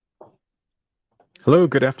Hello,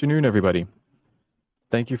 good afternoon, everybody.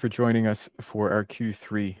 Thank you for joining us for our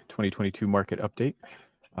Q3 2022 market update.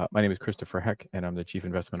 My name is Christopher Heck, and I'm the Chief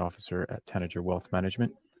Investment Officer at Tanager Wealth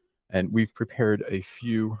Management. And we've prepared a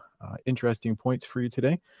few interesting points for you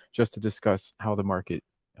today just to discuss how the market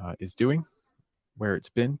is doing, where it's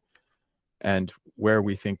been, and where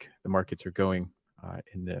we think the markets are going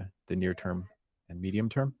in the near term and medium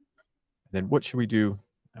term. And then what should we do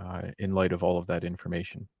in light of all of that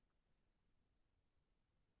information?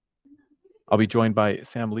 I'll be joined by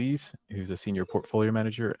Sam Lees, who's a senior portfolio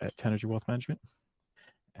manager at Tanager Wealth Management.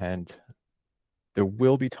 And there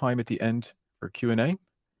will be time at the end for Q&A.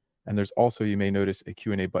 And there's also, you may notice, a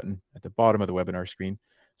Q&A button at the bottom of the webinar screen.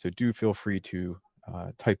 So do feel free to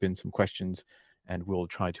type in some questions and we'll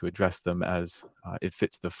try to address them as it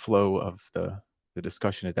fits the flow of the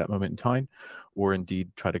discussion at that moment in time, or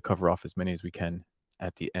indeed try to cover off as many as we can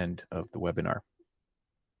at the end of the webinar.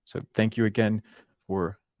 So thank you again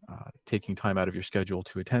for taking time out of your schedule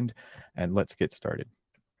to attend, and let's get started.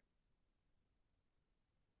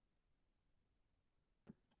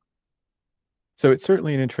 So it's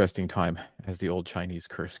certainly an interesting time, as the old Chinese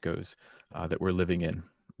curse goes, that we're living in.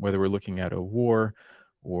 Whether we're looking at a war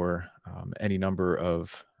or any number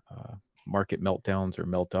of market meltdowns or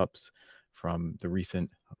melt-ups from the recent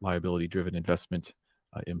liability-driven investment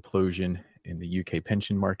implosion in the UK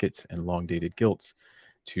pension markets and long-dated gilts,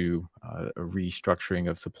 to a restructuring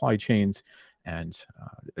of supply chains and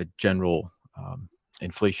a general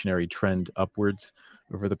inflationary trend upwards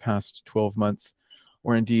over the past 12 months,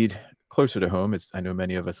 or indeed closer to home, as I know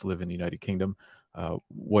many of us live in the United Kingdom,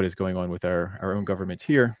 what is going on with our own government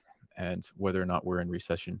here and whether or not we're in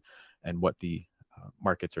recession and what the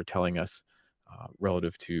markets are telling us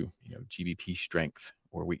relative to GDP strength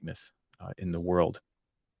or weakness in the world.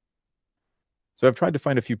 So I've tried to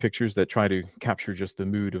find a few pictures that try to capture just the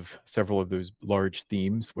mood of several of those large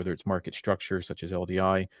themes, whether it's market structure such as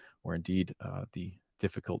LDI, or indeed the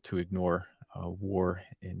difficult to ignore war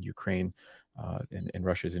in Ukraine and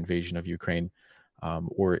Russia's invasion of Ukraine,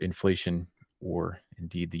 or inflation, or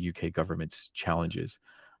indeed the UK government's challenges.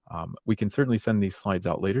 We can certainly send these slides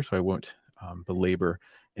out later, so I won't belabor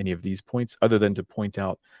any of these points, other than to point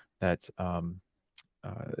out that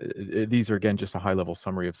these are, again, just a high-level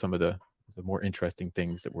summary of some of the more interesting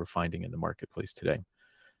things that we're finding in the marketplace today.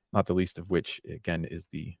 Not the least of which, again, is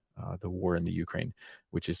the war in the Ukraine,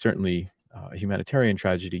 which is certainly a humanitarian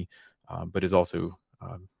tragedy, but is also,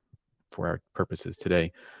 for our purposes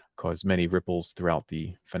today, caused many ripples throughout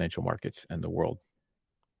the financial markets and the world.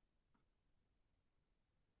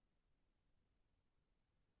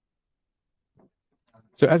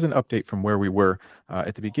 So as an update from where we were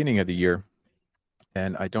at the beginning of the year,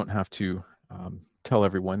 and I don't have to tell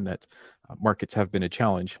everyone that markets have been a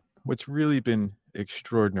challenge. What's really been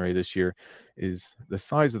extraordinary this year is the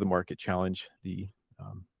size of the market challenge, the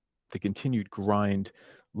continued grind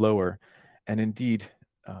lower, and indeed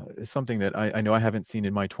something that I know I haven't seen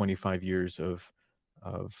in my 25 years of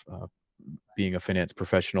being a finance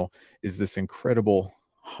professional, is this incredible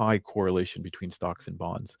high correlation between stocks and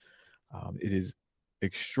bonds. It is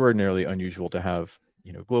extraordinarily unusual to have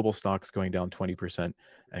global stocks going down 20%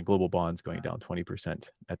 and global bonds going down 20%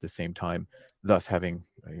 at the same time, thus having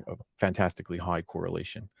a fantastically high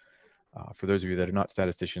correlation. For those of you that are not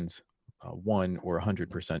statisticians, 1 or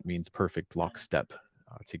 100% means perfect lockstep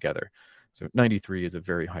together. So 93 is a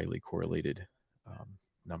very highly correlated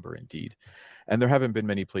number indeed. And there haven't been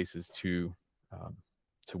many places to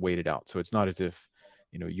wait it out. So it's not as if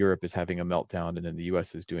Europe is having a meltdown and then the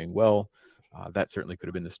US is doing well. That certainly could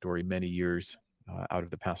have been the story many years out of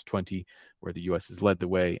the past 20, where the US has led the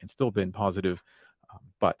way and still been positive,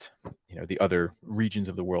 but the other regions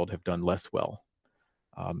of the world have done less well.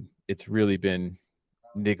 It's really been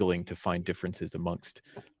niggling to find differences amongst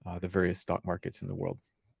the various stock markets in the world.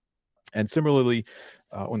 And similarly,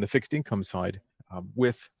 on the fixed income side,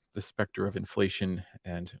 with the specter of inflation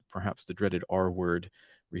and perhaps the dreaded R word,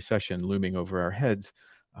 recession, looming over our heads,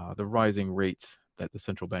 the rising rates that the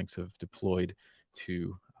central banks have deployed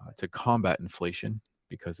to combat inflation,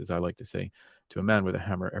 because, as I like to say, to a man with a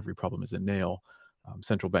hammer, every problem is a nail.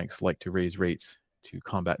 Central banks like to raise rates to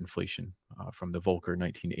combat inflation from the Volcker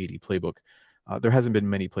 1980 playbook. There hasn't been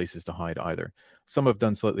many places to hide either. Some have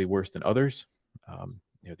done slightly worse than others.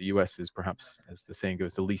 The US is perhaps, as the saying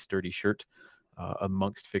goes, the least dirty shirt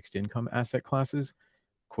amongst fixed income asset classes,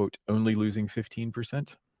 quote, only losing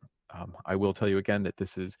 15%. I will tell you again that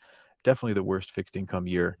this is definitely the worst fixed income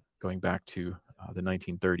year going back to the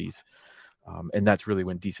 1930s. And that's really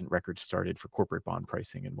when decent records started for corporate bond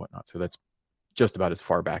pricing and whatnot. So that's just about as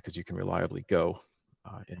far back as you can reliably go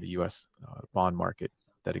in the US bond market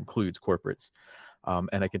that includes corporates.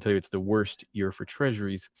 And I can tell you it's the worst year for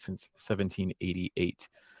treasuries since 1788,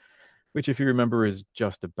 which, if you remember, is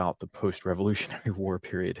just about the post-Revolutionary War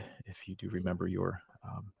period, if you do remember your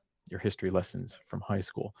history lessons from high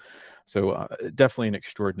school. So definitely an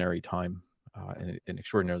extraordinary time and an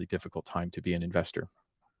extraordinarily difficult time to be an investor.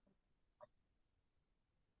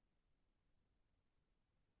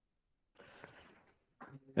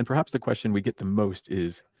 And perhaps the question we get the most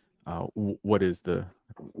is, what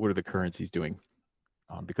are the currencies doing?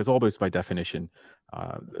 Because almost by definition,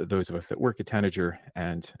 those of us that work at Tanager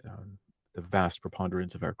and the vast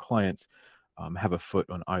preponderance of our clients have a foot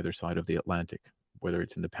on either side of the Atlantic, whether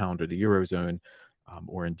it's in the pound or the Eurozone,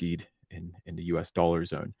 or indeed in the US dollar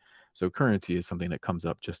zone. So currency is something that comes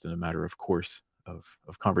up just in a matter of course of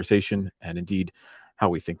conversation and indeed how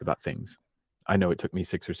we think about things. I know it took me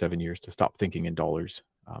 6 or 7 years to stop thinking in dollars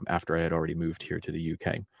after I had already moved here to the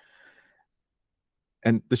UK.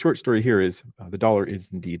 And the short story here is the dollar is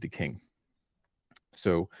indeed the king.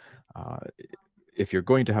 So if you're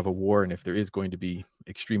going to have a war and if there is going to be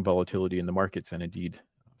extreme volatility in the markets and indeed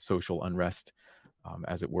social unrest,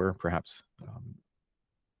 as it were, perhaps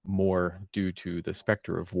more due to the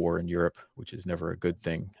specter of war in Europe, which is never a good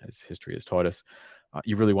thing, as history has taught us,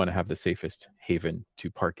 you really want to have the safest haven to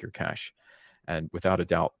park your cash. And without a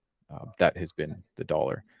doubt, that has been the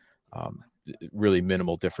dollar. Really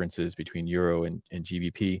minimal differences between euro and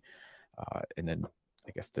GBP. And then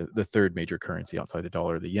I guess the third major currency outside the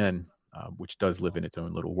dollar, the yen, which does live in its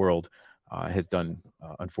own little world, has done,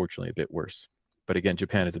 unfortunately, a bit worse. But again,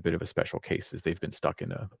 Japan is a bit of a special case as they've been stuck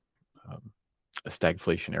in a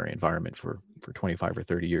stagflationary environment for 25 or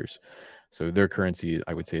 30 years. So their currency,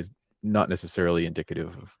 I would say, is not necessarily indicative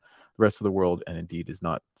of the rest of the world, and indeed is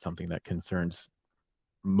not something that concerns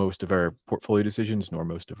most of our portfolio decisions, nor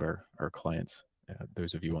most of our clients,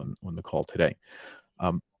 those of you on the call today.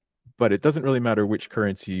 But it doesn't really matter which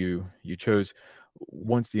currency you chose.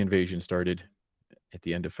 Once the invasion started at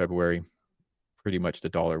the end of February, pretty much the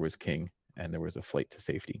dollar was king, and there was a flight to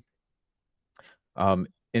safety. In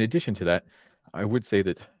addition to that, I would say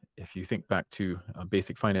that if you think back to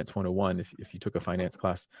Basic Finance 101, if you took a finance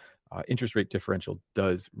class, interest rate differential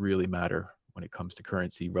does really matter when it comes to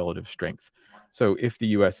currency relative strength. So if the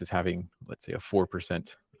US is having, let's say, a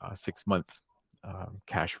 4% 6-month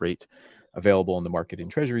cash rate available in the market in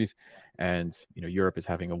treasuries, and Europe is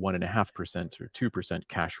having a 1.5% or 2%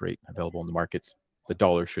 cash rate available in the markets, the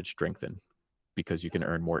dollar should strengthen because you can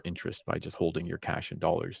earn more interest by just holding your cash in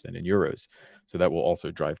dollars than in euros. So that will also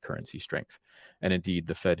drive currency strength. And indeed,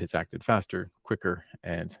 the Fed has acted faster, quicker,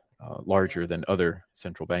 and larger than other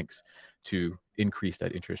central banks to increase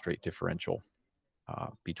that interest rate differential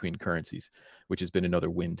between currencies, which has been another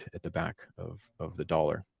wind at the back of the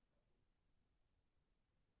dollar.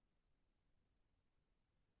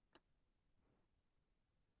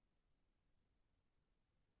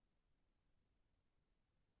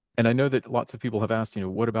 And I know that lots of people have asked,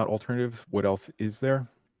 what about alternatives? What else is there?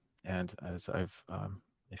 And as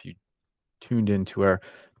if you tuned into our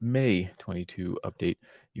May 22 update,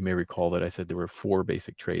 you may recall that I said there were 4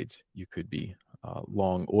 basic trades. You could be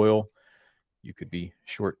long oil, you could be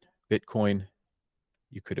short Bitcoin,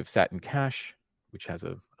 you could have sat in cash, which has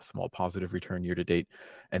a small positive return year to date,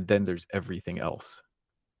 and then there's everything else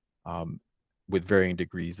with varying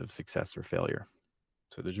degrees of success or failure.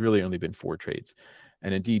 So there's really only been 4 trades.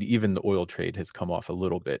 And indeed, even the oil trade has come off a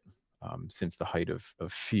little bit since the height of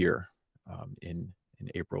fear in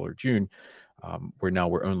April or June, where now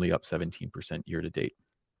we're only up 17% year to date.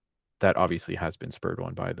 That obviously has been spurred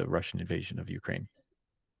on by the Russian invasion of Ukraine.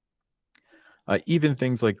 Even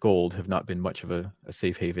things like gold have not been much of a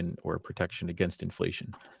safe haven or a protection against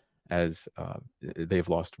inflation, as they've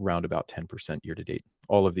lost around about 10% year to date.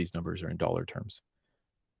 All of these numbers are in dollar terms.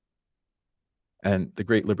 And the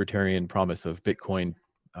great libertarian promise of Bitcoin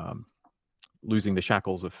losing the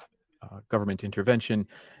shackles of government intervention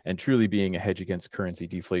and truly being a hedge against currency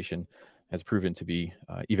deflation has proven to be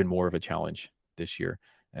even more of a challenge this year,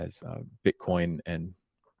 as Bitcoin and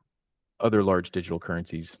other large digital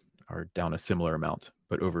currencies are down a similar amount,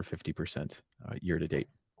 but over 50% year to date.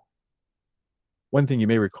 One thing you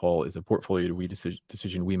may recall is a portfolio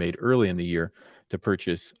decision we made early in the year to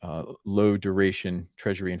purchase low duration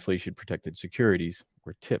Treasury inflation protected securities,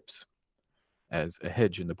 or TIPS, as a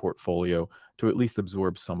hedge in the portfolio to at least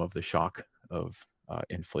absorb some of the shock of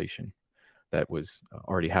inflation that was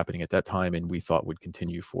already happening at that time, and we thought would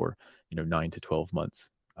continue for 9 to 12 months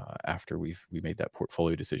after we made that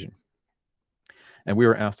portfolio decision. And we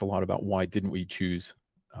were asked a lot about why didn't we choose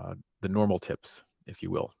the normal TIPS, if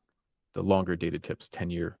you will, the longer dated TIPS,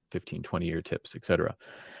 10-year, 15, 20-year TIPS, etc.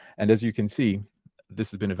 And as you can see,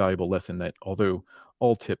 this has been a valuable lesson that although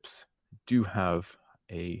all TIPS do have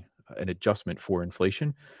an adjustment for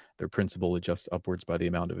inflation, their principal adjusts upwards by the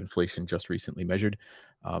amount of inflation just recently measured,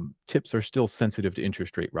 TIPS are still sensitive to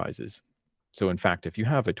interest rate rises. So in fact, if you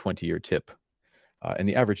have a 20-year TIP, and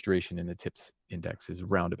the average duration in the TIPS index is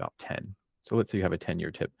around about 10. So let's say you have a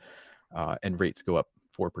 10-year TIP and rates go up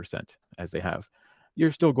 4% as they have,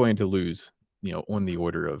 you're still going to lose, on the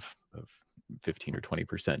order of 15 or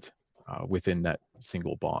 20% within that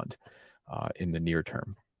single bond in the near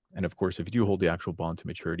term. And of course, if you do hold the actual bond to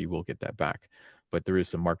maturity, we'll get that back. But there is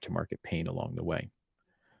some mark-to-market pain along the way.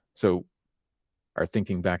 So our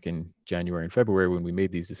thinking back in January and February when we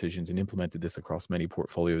made these decisions and implemented this across many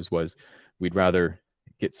portfolios was we'd rather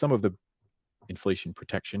get some of the inflation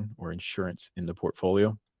protection or insurance in the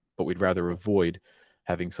portfolio, but we'd rather avoid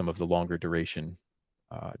having some of the longer duration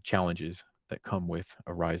challenges that come with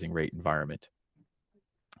a rising rate environment.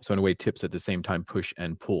 So in a way, TIPS at the same time push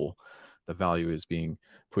and pull. The value is being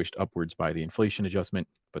pushed upwards by the inflation adjustment,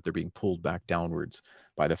 but they're being pulled back downwards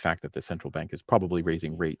by the fact that the central bank is probably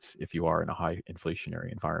raising rates if you are in a high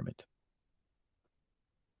inflationary environment.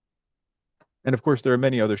 And of course, there are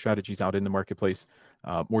many other strategies out in the marketplace,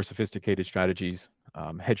 more sophisticated strategies.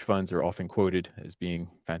 Hedge funds are often quoted as being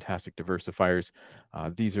fantastic diversifiers.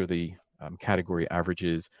 These are the category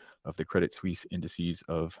averages of the Credit Suisse indices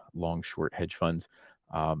of long-short hedge funds.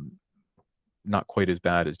 Not quite as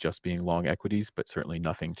bad as just being long equities, but certainly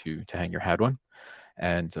nothing to hang your hat on.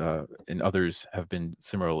 And others have been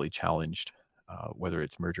similarly challenged, whether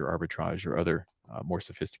it's merger arbitrage or other more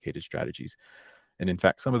sophisticated strategies. And in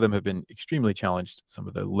fact, some of them have been extremely challenged. Some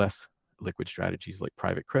of the less liquid strategies like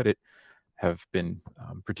private credit have been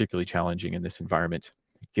particularly challenging in this environment,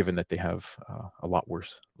 given that they have a lot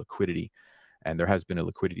worse liquidity. And there has been a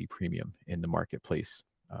liquidity premium in the marketplace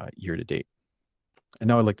year to date. And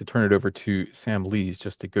now I'd like to turn it over to Sam Lees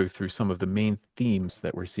just to go through some of the main themes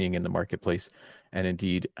that we're seeing in the marketplace and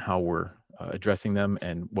indeed how we're addressing them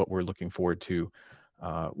and what we're looking forward to,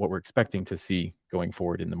 what we're expecting to see going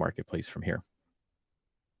forward in the marketplace from here.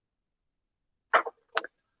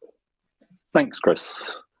 Thanks,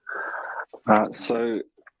 Chris. So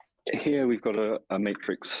here we've got a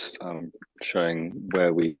matrix showing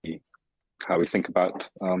how we think about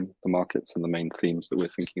the markets and the main themes that we're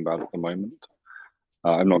thinking about at the moment.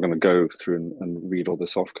 I'm not going to go through and read all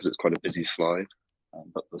this off because it's quite a busy slide,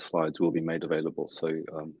 but the slides will be made available, so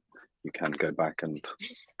you can go back and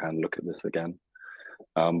look at this again.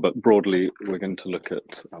 But broadly, we're going to look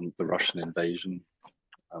at the Russian invasion,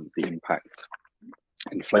 the impact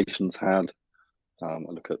inflation's had, a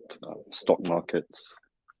look at stock markets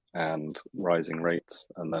and rising rates,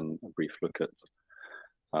 and then a brief look at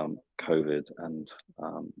COVID and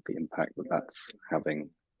the impact that that's having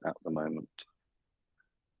at the moment.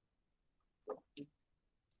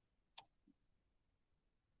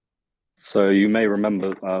 So you may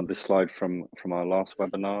remember this slide from our last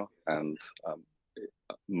webinar, and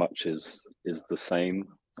much is the same,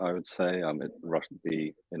 I would say.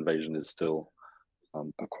 The invasion is still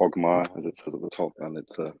a quagmire, as it says at the top, and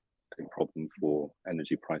it's a big problem for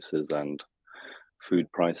energy prices and food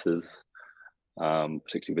prices,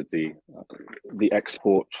 particularly with the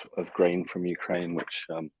export of grain from Ukraine, which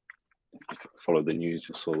if you follow the news,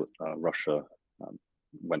 you saw that Russia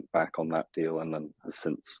went back on that deal and then has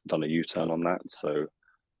since done a U-turn on that. So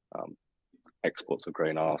exports of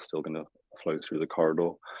grain are still going to flow through the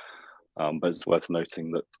corridor. But it's worth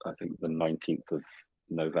noting that I think the 19th of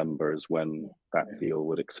November is when that deal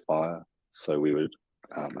would expire. So we would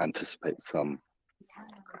anticipate some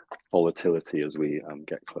volatility as we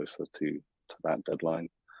get closer to that deadline.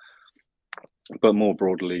 But more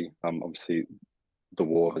broadly, obviously, the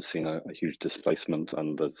war has seen a huge displacement,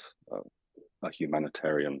 and there's a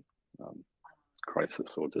humanitarian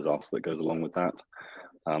crisis or disaster that goes along with that.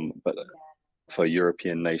 But for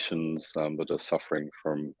European nations that are suffering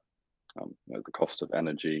from the cost of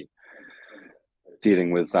energy,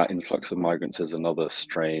 dealing with that influx of migrants is another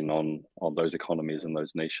strain on those economies and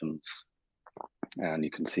those nations. And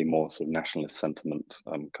you can see more sort of nationalist sentiment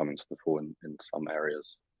coming to the fore in some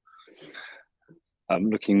areas.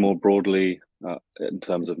 Looking more broadly in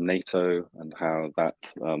terms of NATO and how that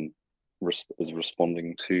is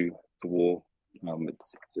responding to the war,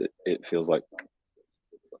 it feels like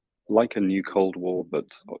a new Cold War, but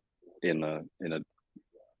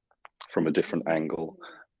from a different angle,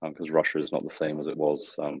 because Russia is not the same as it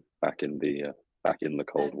was back in the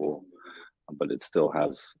Cold War, but it still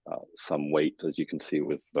has some weight, as you can see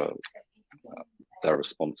with their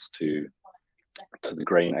response to the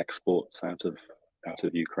grain exports out of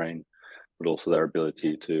Ukraine, but also their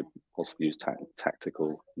ability to possibly use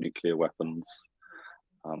tactical nuclear weapons.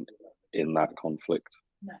 in that conflict,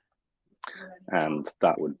 and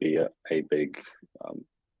that would be a big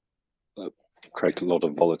create a lot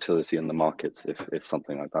of volatility in the markets if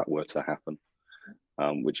something like that were to happen,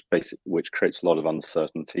 which creates a lot of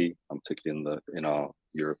uncertainty, particularly in our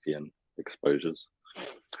European exposures.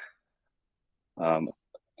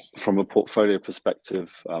 From a portfolio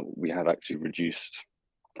perspective, we have actually reduced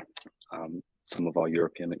some of our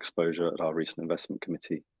European exposure at our recent investment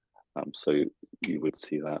committee. So you would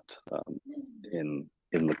see that in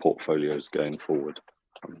the portfolios going forward.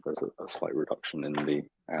 There's a slight reduction in the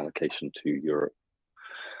allocation to Europe.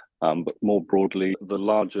 But more broadly, the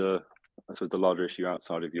larger issue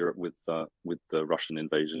outside of Europe with the Russian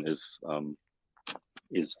invasion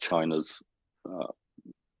is China's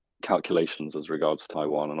calculations as regards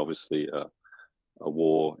Taiwan, and obviously a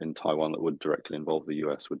war in Taiwan that would directly involve the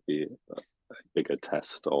US would be a bigger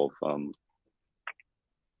test of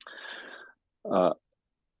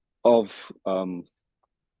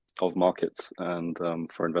markets and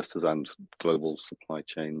for investors and global supply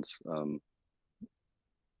chains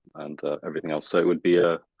and everything else. So it would be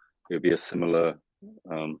a similar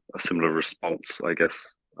response, I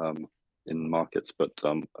guess, in markets, but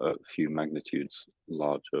a few magnitudes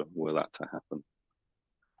larger were that to happen.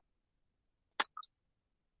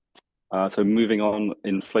 So moving on,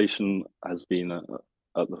 inflation has been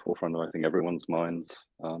at the forefront of, I think, everyone's minds,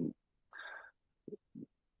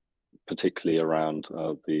 particularly around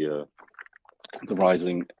the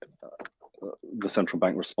rising the central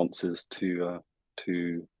bank responses to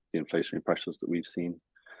the inflationary pressures that we've seen.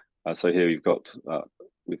 So here we've got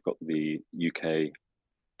the UK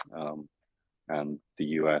and the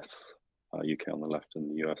US, UK on the left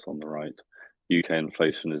and the US on the right. UK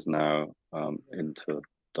inflation is now into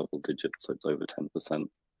double digits, so it's over 10%,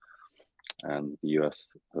 and the US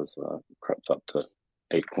has crept up to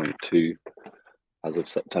 8.2 as of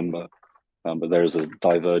September. But there is a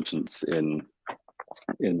divergence in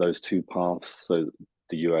those two paths. So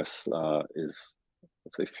the US is,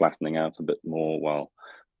 let's say, flattening out a bit more, while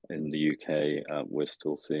in the UK we're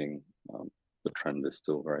still seeing the trend is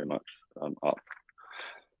still very much up.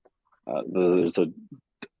 There's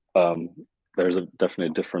definitely a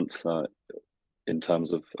difference in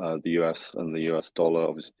terms of the US and the US dollar.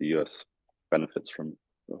 Obviously, the US benefits from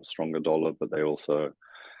a stronger dollar, but they also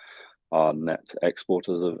are net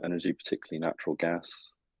exporters of energy, particularly natural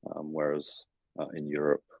gas, whereas in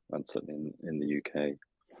Europe and certainly in the UK,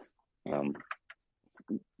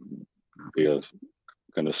 we are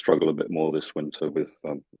going to struggle a bit more this winter with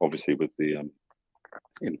obviously with the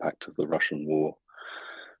impact of the Russian war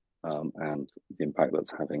and the impact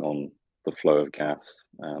that's having on the flow of gas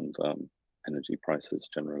and energy prices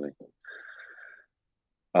generally.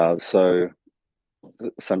 So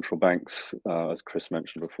the central banks, as Chris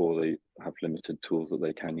mentioned before, they have limited tools that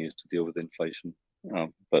they can use to deal with inflation,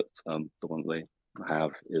 but the one they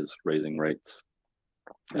have is raising rates,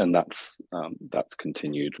 and that's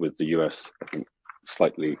continued, with the US, I think,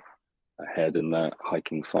 slightly ahead in their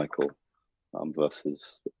hiking cycle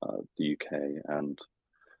versus the UK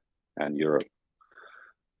and Europe,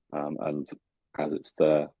 and as it's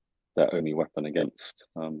their only weapon against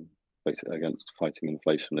basically against fighting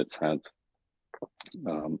inflation, it's had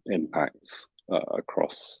impacts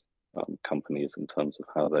across companies in terms of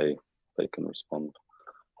how they can respond.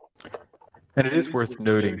 And it is worth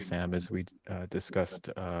noting, Sam, as we've discussed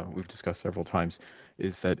several times,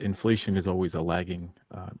 is that inflation is always a lagging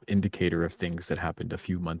indicator of things that happened a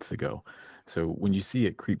few months ago. So when you see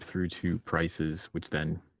it creep through to prices, which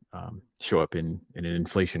then show up in an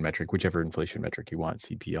inflation metric, whichever inflation metric you want,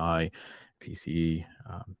 CPI, PCE,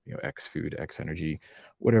 X food, X energy,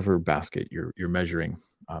 whatever basket you're measuring,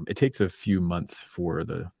 it takes a few months for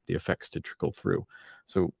the effects to trickle through.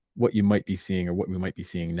 So what you might be seeing, or what we might be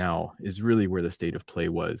seeing now, is really where the state of play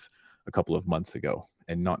was a couple of months ago,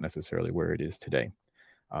 and not necessarily where it is today.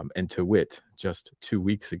 And to wit, just 2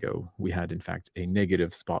 weeks ago, we had in fact a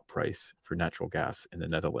negative spot price for natural gas in the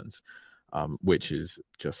Netherlands, which is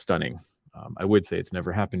just stunning. I would say it's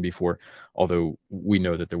never happened before, although we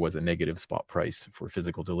know that there was a negative spot price for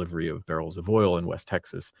physical delivery of barrels of oil in West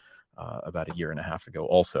Texas about a year and a half ago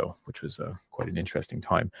also, which was quite an interesting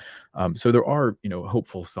time. So there are,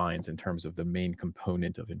 hopeful signs in terms of the main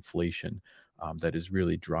component of inflation that is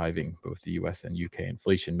really driving both the US and UK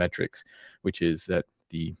inflation metrics, which is that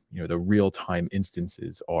the real-time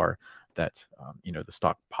instances are that the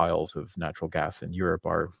stockpiles of natural gas in Europe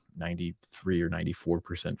are 93 or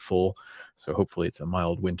 94% full. So hopefully it's a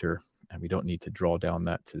mild winter, and we don't need to draw down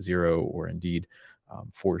that to zero, or indeed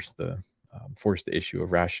force the issue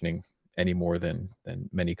of rationing any more than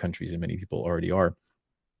many countries and many people already are.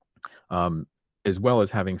 as well as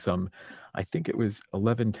having some, I think it was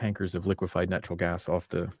 11 tankers of liquefied natural gas off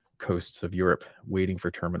the coasts of Europe waiting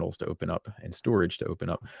for terminals to open up and storage to open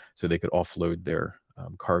up so they could offload their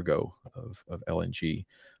cargo of LNG,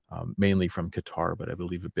 mainly from Qatar, but I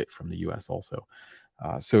believe a bit from the US also.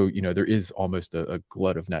 So, there is almost a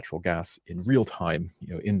glut of natural gas in real time,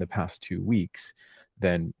 in the past 2 weeks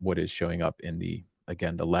than what is showing up in the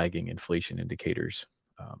lagging inflation indicators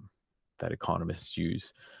that economists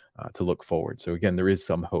use to look forward. So again, there is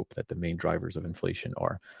some hope that the main drivers of inflation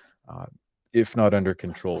are, if not under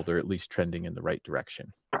control, they're at least trending in the right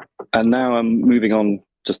direction. And now I'm moving on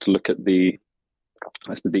just to look at the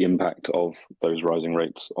impact of those rising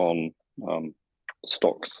rates on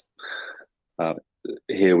stocks.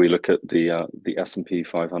 Here we look at the S&P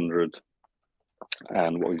 500,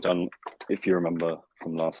 and what we've done, if you remember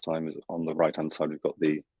from last time, is on the right hand side we've got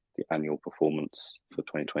the annual performance for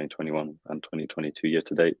 2020, 21, and 2022 year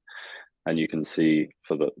to date, and you can see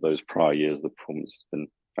for those prior years the performance has been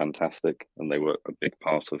fantastic, and they were a big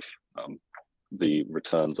part of the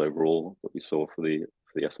returns overall that we saw for the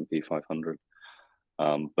S&P 500.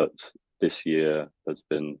 But this year there's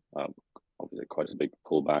been obviously quite a big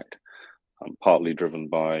pullback, partly driven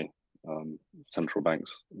by central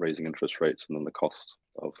banks raising interest rates and then the cost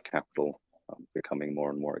of capital becoming more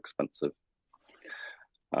and more expensive.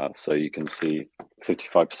 So you can see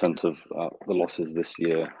 55% of the losses this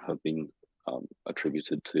year have been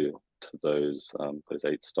attributed to those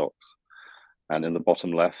 8 stocks. And in the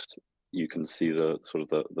bottom left, you can see the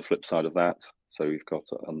flip side of that. So we've got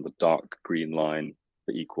on the dark green line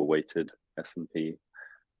the equal weighted S&P.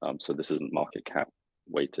 So this isn't market cap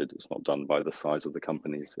weighted. It's not done by the size of the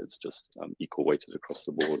companies. It's just equal weighted across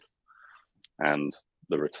the board. And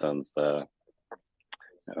the returns there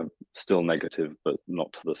still negative, but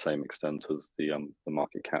not to the same extent as the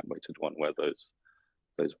market cap weighted one, where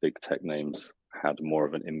those big tech names had more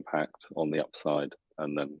of an impact on the upside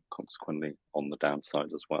and then consequently on the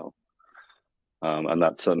downside as well. And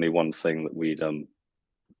that's certainly one thing that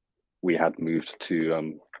we had moved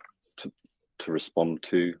to respond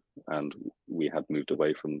to, and we had moved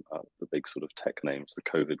away from the big sort of tech names, the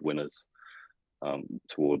COVID winners,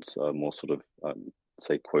 towards more sort of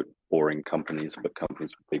say, quote, boring companies, but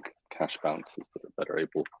companies with big cash balances that are better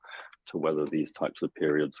able to weather these types of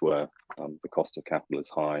periods where the cost of capital is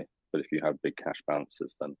high. But if you have big cash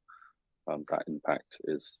balances, then that impact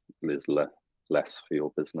is less for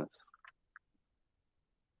your business.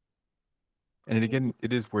 And again,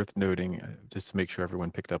 it is worth noting, just to make sure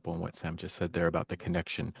everyone picked up on what Sam just said there about the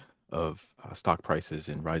connection of stock prices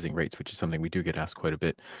and rising rates, which is something we do get asked quite a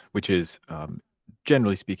bit, which is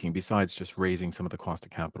generally speaking, besides just raising some of the cost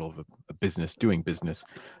of capital of a business doing business,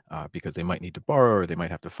 because they might need to borrow or they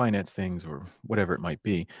might have to finance things or whatever it might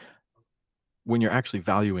be, when you're actually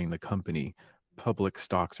valuing the company, public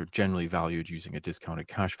stocks are generally valued using a discounted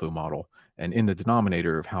cash flow model. And in the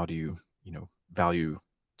denominator of how do you value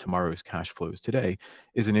tomorrow's cash flows today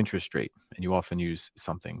is an interest rate. And you often use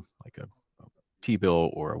something like a T-bill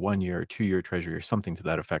or a 1-year or 2-year treasury or something to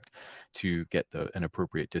that effect to get an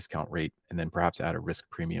appropriate discount rate, and then perhaps add a risk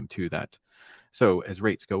premium to that. So as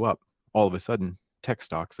rates go up, all of a sudden, tech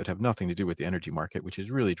stocks that have nothing to do with the energy market, which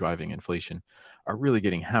is really driving inflation, are really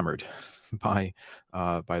getting hammered by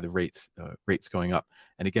the rates going up.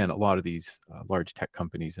 And again, a lot of these large tech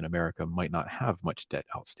companies in America might not have much debt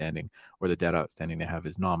outstanding, or the debt outstanding they have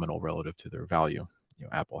is nominal relative to their value.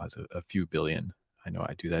 Apple has a few billion. I know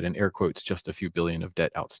I do that in air quotes, just a few billion of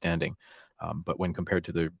debt outstanding. But when compared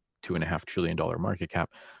to the $2.5 trillion market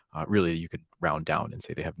cap, really you could round down and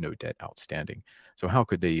say they have no debt outstanding. So how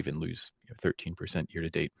could they even lose 13% year to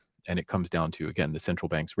date? And it comes down to, again, the central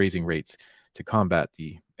banks raising rates to combat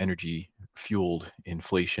the energy fueled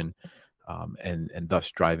inflation, and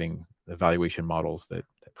thus driving the valuation models that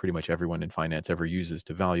pretty much everyone in finance ever uses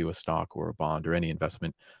to value a stock or a bond or any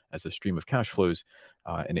investment as a stream of cash flows,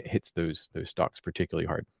 and it hits those stocks particularly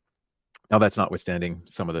hard. Now, that's notwithstanding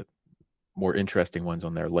some of the more interesting ones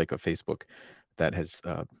on there, like a Facebook that has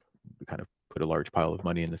kind of put a large pile of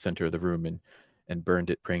money in the center of the room and burned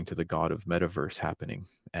it, praying to the god of metaverse happening.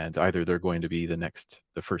 And either they're going to be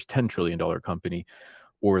the first $10 trillion company,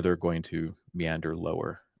 or they're going to meander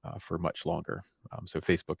lower for much longer. So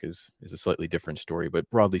Facebook is a slightly different story, but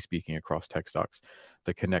broadly speaking, across tech stocks,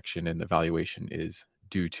 the connection and the valuation is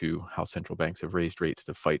due to how central banks have raised rates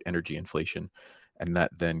to fight energy inflation, and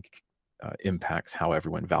that then impacts how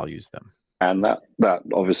everyone values them. And that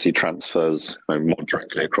obviously transfers more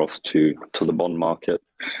directly across to the bond market.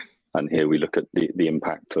 And here we look at the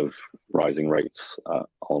impact of rising rates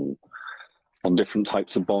on different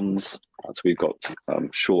types of bonds. So we've got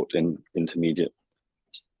short, intermediate,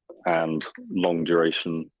 and long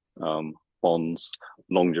duration bonds.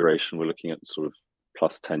 Long duration, we're looking at sort of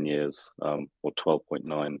plus 10 years, or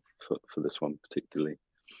 12.9 for this one particularly.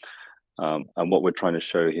 And what we're trying to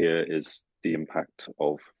show here is the impact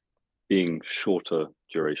of being shorter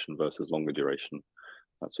duration versus longer duration.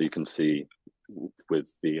 So you can see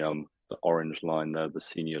with the orange line there, the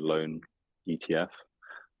senior loan ETF,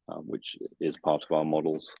 which is part of our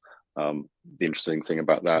models. The interesting thing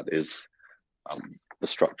about that is the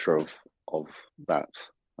structure of that.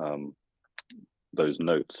 Those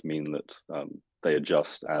notes mean that they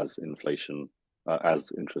adjust as inflation,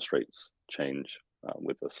 as interest rates change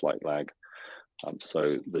with a slight lag.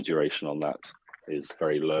 So the duration on that is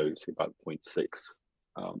very low, so about 0.6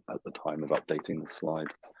 at the time of updating the slide.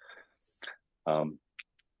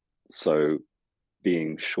 So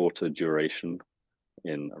being shorter duration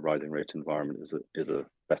in a rising rate environment is a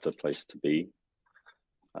better place to be.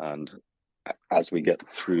 And as we get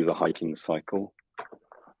through the hiking cycle,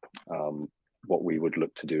 what we would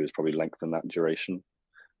look to do is probably lengthen that duration.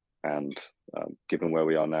 And given where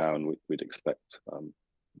we are now, and we'd expect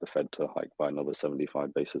the Fed to hike by another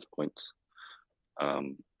 75 basis points,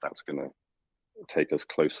 that's going to take us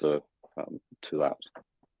closer to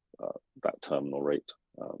that terminal rate,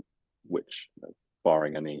 which,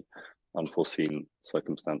 barring any unforeseen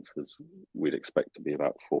circumstances, we'd expect to be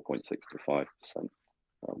about 4.6 to 5%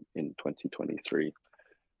 in 2023.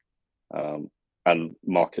 And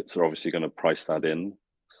markets are obviously going to price that in.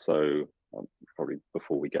 So probably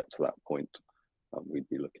before we get to that point, we'd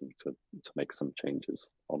be looking to make some changes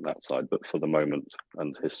on that side. But for the moment,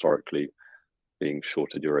 and historically, being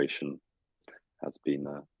shorter duration has been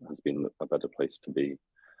a better place to be.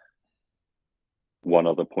 One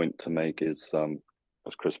other point to make is,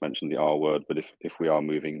 as Chris mentioned, the R word, but if we are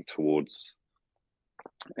moving towards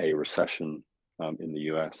a recession in the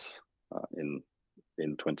US in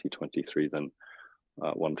 2023, then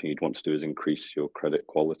one thing you'd want to do is increase your credit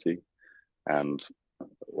quality. And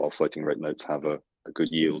while floating rate notes have a good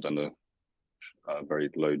yield and a very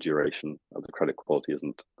low duration, the credit quality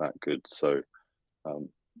isn't that good. So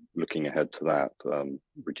looking ahead to that,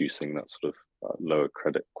 reducing that sort of lower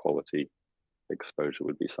credit quality exposure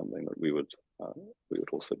would be something that we would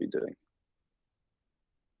also be doing.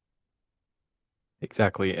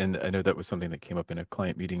 Exactly, and I know that was something that came up in a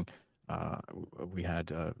client meeting we had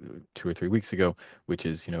 2 or 3 weeks ago, which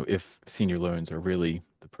is, if senior loans are really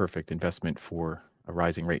the perfect investment for a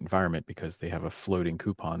rising rate environment because they have a floating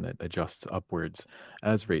coupon that adjusts upwards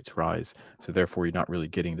as rates rise. So therefore, you're not really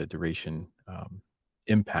getting the duration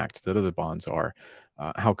impact that other bonds are.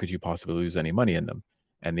 How could you possibly lose any money in them?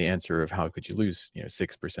 And the answer of how could you lose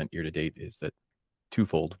 6% year to date is that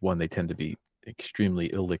twofold. One, they tend to be extremely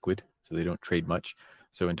illiquid, so they don't trade much.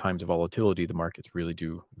 So in times of volatility, the markets really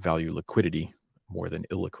do value liquidity more than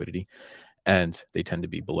illiquidity, and they tend to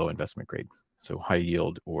be below investment grade, so high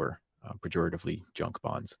yield or pejoratively junk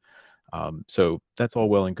bonds. So that's all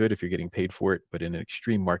well and good if you're getting paid for it, but in an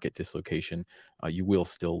extreme market dislocation, you will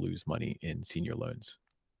still lose money in senior loans.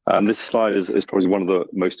 This slide is probably one of the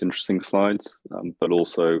most interesting slides, but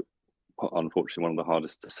also, unfortunately, one of the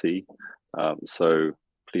hardest to see. So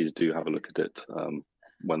please do have a look at it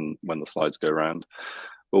when the slides go around.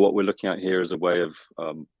 But what we're looking at here is a way of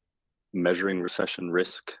measuring recession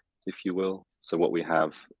risk, if you will. So what we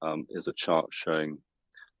have is a chart showing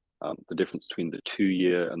the difference between the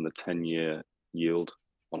 2-year and the 10-year yield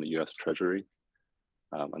on a US Treasury,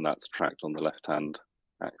 and that's tracked on the left-hand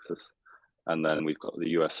axis. And then we've got the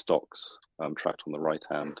US stocks tracked on the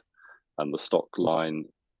right-hand, and the stock line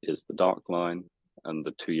is the dark line, and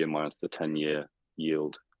the 2-year minus the 10-year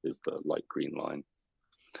yield is the light green line.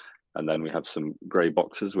 And then we have some gray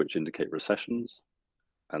boxes which indicate recessions,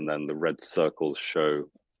 and then the red circles show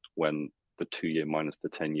when the 2-year minus the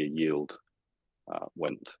 10-year yield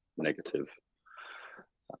went negative.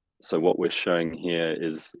 So what we're showing here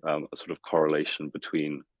is a sort of correlation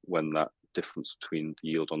between when that difference between the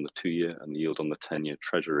yield on the 2-year and the yield on the 10-year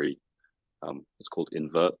Treasury, it's called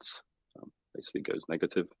inverts, basically goes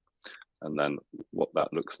negative, and then what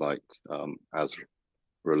that looks like as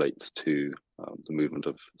relates to the movement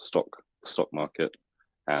of stock market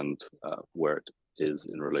and where it is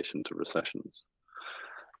in relation to recessions.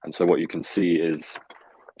 And so what you can see is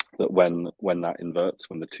that when that inverts,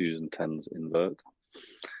 when the 2s and 10s invert,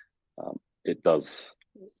 it does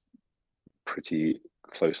pretty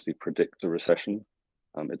closely predict a recession.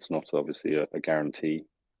 It's not obviously a guarantee,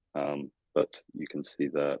 but you can see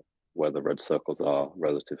where the red circles are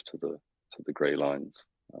relative to the grey lines.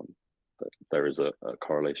 There is a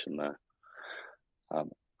correlation there.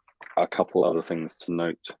 A couple other things to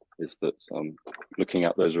note is that looking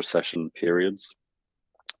at those recession periods,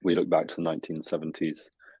 we look back to the 1970s,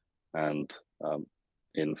 and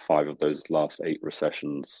in 5 of those last 8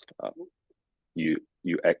 recessions, you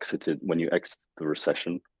exited when you exited the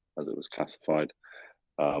recession, as it was classified.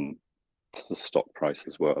 The stock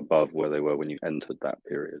prices were above where they were when you entered that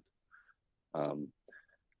period.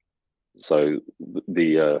 So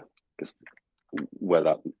where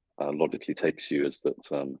that logically takes you is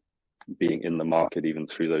that being in the market even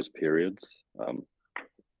through those periods,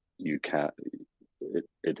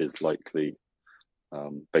 it is likely,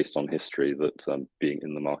 based on history, that being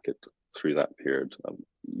in the market through that period,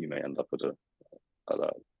 you may end up at a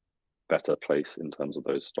better place in terms of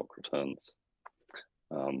those stock returns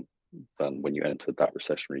than when you entered that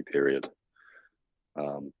recessionary period.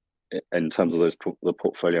 In terms of the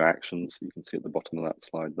portfolio actions, you can see at the bottom of that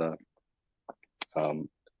slide there,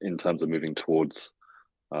 in terms of moving towards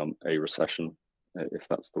a recession, if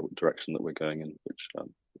that's the direction that we're going in, which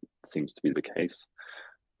seems to be the case,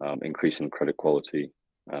 increasing credit quality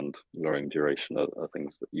and lowering duration are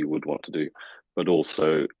things that you would want to do. But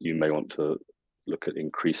also you may want to look at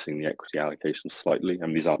increasing the equity allocation slightly. I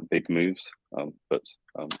mean, these aren't big moves, but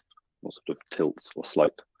more sort of tilts or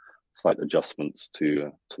slight adjustments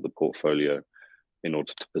to the portfolio in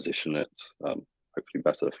order to position it hopefully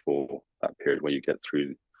better for that period where you get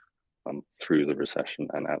through the recession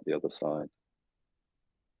and out the other side.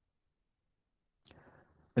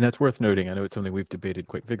 And that's worth noting. I know it's something we've debated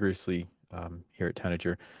quite vigorously here at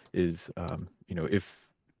Tanager. Is if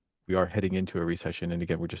we are heading into a recession, and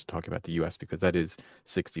again we're just talking about the U.S. because that is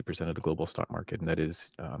 60% of the global stock market, and that is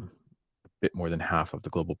a bit more than half of the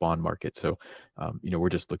global bond market. So we're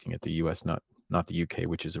just looking at the U.S., not the U.K.,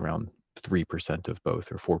 which is around 3% of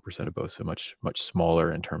both or 4% of both, so much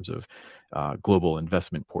smaller in terms of global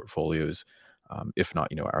investment portfolios, if not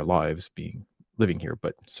our lives living here,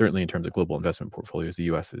 but certainly in terms of global investment portfolios, the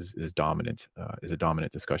U.S. is dominant, is a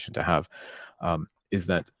dominant discussion to have. Is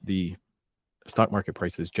that the stock market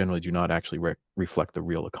prices generally do not actually reflect the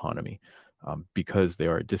real economy, because they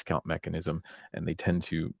are a discount mechanism and they tend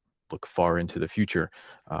to look far into the future.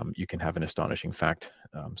 You can have an astonishing fact,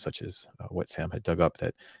 such as what Sam had dug up,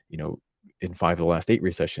 that in 5 of the last 8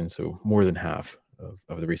 recessions, so more than half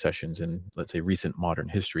of the recessions in, let's say, recent modern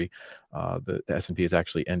history, the S&P has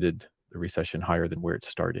actually ended the recession higher than where it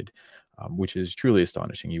started, which is truly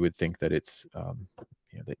astonishing. You would think that it's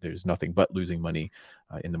that there's nothing but losing money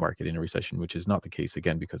in the market in a recession, which is not the case,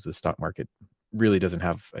 again, because the stock market really doesn't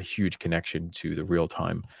have a huge connection to the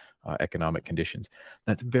real-time economic conditions.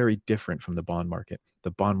 That's very different from the bond market.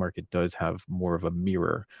 The bond market does have more of a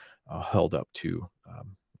mirror held up to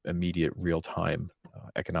immediate real-time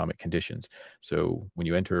economic conditions. So when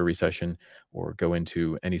you enter a recession or go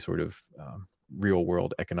into any sort of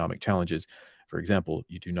real-world economic challenges, for example,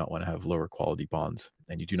 you do not want to have lower quality bonds,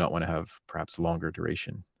 and you do not want to have perhaps longer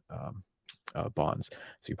duration bonds.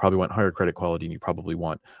 So you probably want higher credit quality, and you probably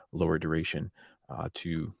want lower duration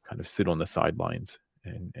to kind of sit on the sidelines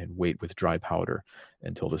and wait with dry powder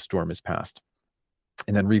until the storm is past.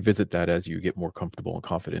 And then revisit that as you get more comfortable and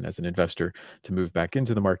confident as an investor to move back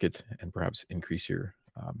into the markets and perhaps increase your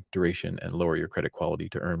duration and lower your credit quality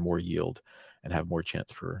to earn more yield and have more chance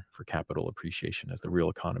for capital appreciation as the real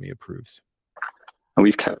economy improves. And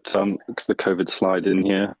we've kept the COVID slide in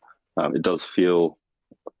here. It does feel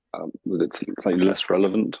that it's slightly less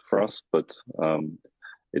relevant for us, but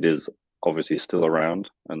it is obviously still around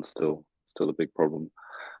and still a big problem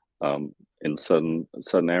in certain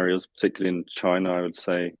areas, particularly in China. I would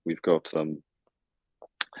say we've got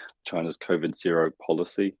China's COVID zero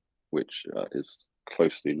policy, which is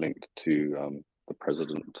closely linked to the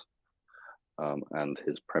president and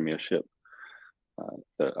his premiership.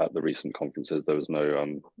 At the recent conferences, there was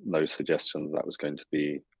no suggestion that was going to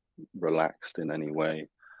be relaxed in any way.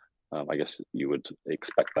 I guess you would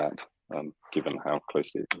expect that, given how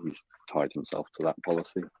closely he's tied himself to that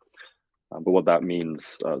policy. But what that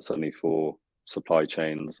means, certainly for supply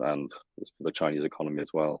chains and for the Chinese economy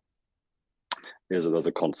as well, is that there's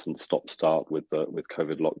a constant stop-start with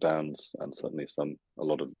COVID lockdowns, and certainly a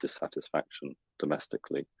lot of dissatisfaction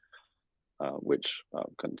domestically, which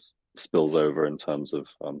kind of spills over in terms of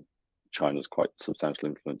China's quite substantial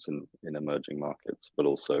influence in emerging markets, but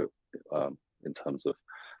also in terms of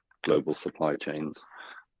global supply chains.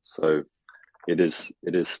 So it is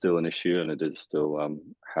still an issue, and it is still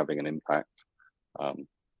having an impact.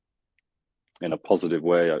 In a positive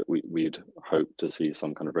way, we'd hope to see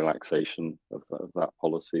some kind of relaxation of that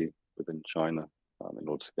policy within China in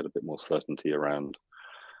order to get a bit more certainty around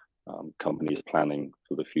companies planning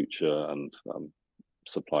for the future and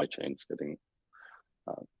supply chains getting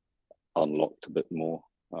unlocked a bit more.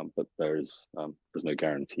 But there's no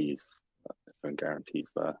guarantees no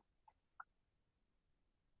guarantees there.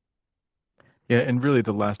 Yeah, and really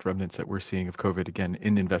the last remnants that we're seeing of COVID, again,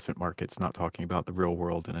 in investment markets, not talking about the real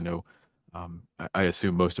world. And I know, I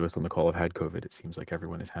assume most of us on the call have had COVID. It seems like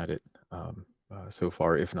everyone has had it so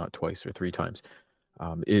far, if not twice or three times,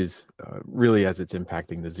 is really as it's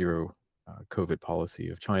impacting the zero COVID policy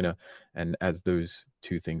of China. And as those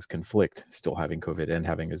two things conflict, still having COVID and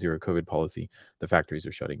having a zero COVID policy, the factories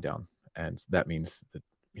are shutting down. And that means that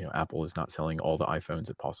Apple is not selling all the iPhones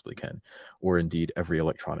it possibly can, or indeed every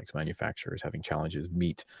electronics manufacturer is having challenges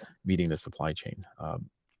meeting the supply chain.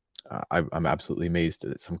 I'm absolutely amazed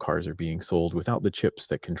that some cars are being sold without the chips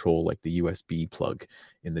that control like the USB plug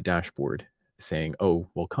in the dashboard, saying, oh,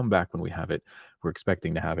 we'll come back when we have it. We're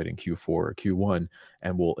expecting to have it in Q4 or Q1,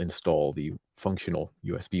 and we'll install the functional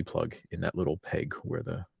USB plug in that little peg where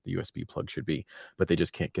the USB plug should be, but they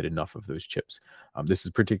just can't get enough of those chips. This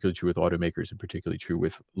is particularly true with automakers and particularly true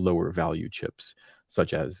with lower value chips,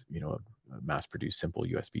 such as a mass-produced simple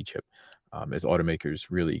USB chip. As automakers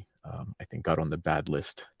really, I think, got on the bad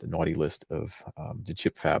list, the naughty list of the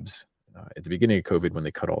chip fabs at the beginning of COVID when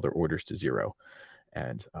they cut all their orders to zero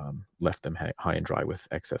and left them high and dry with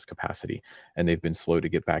excess capacity. And they've been slow to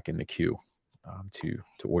get back in the queue to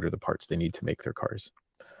order the parts they need to make their cars.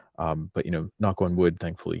 But knock on wood,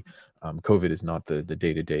 thankfully, COVID is not the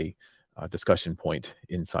day-to-day discussion point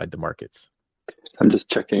inside the markets. I'm just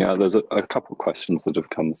checking out. There's a couple questions that have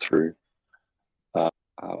come through.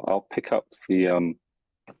 I'll pick up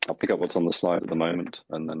what's on the slide at the moment,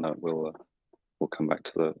 and then we'll come back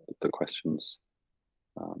to the questions.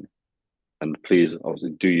 And please,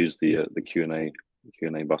 obviously, do use the Q&A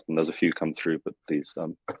button. There's a few come through, but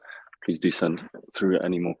please do send through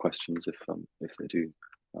any more questions if they do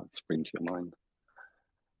spring to your mind.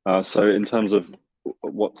 So in terms of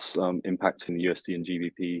what's impacting the USD and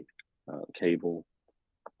GBP cable,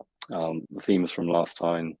 the themes from last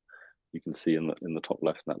time, you can see in the top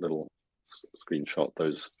left in that little screenshot,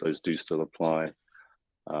 those do still apply.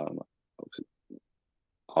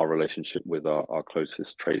 Our relationship with our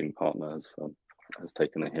closest trading partner has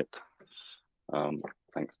taken a hit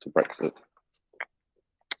thanks to Brexit.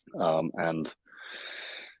 And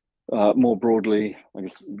more broadly, I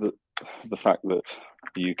guess the fact that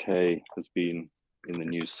the UK has been in the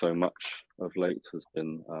news so much of late has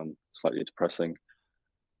been slightly depressing.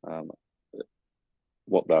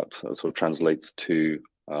 What that sort of translates to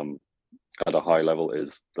at a high level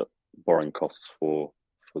is that borrowing costs for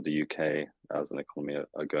the UK as an economy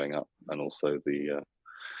are going up, and also the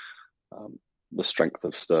strength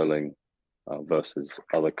of sterling versus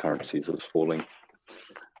other currencies is falling.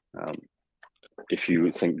 If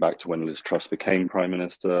you think back to when Liz Truss became Prime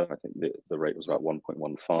Minister, I think the rate was about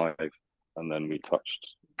 1.15, and then we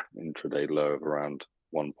touched intraday low of around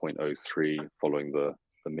 1.03 following the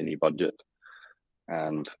mini budget,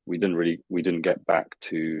 and we didn't get back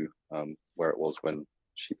to where it was when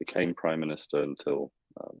she became Prime Minister until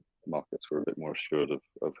markets were a bit more assured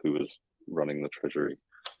of who was running the Treasury,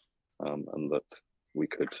 and that we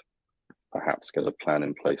could perhaps get a plan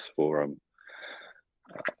in place for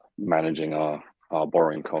managing our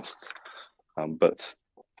borrowing costs. But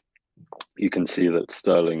you can see that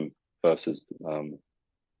sterling versus the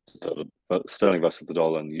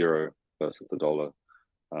dollar and the euro versus the dollar,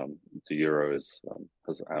 the euro has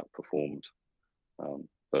outperformed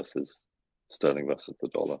versus sterling versus the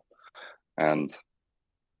dollar. And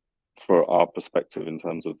for our perspective in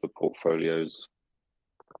terms of the portfolios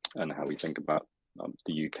and how we think about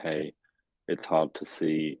the UK, it's hard to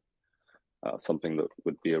see something that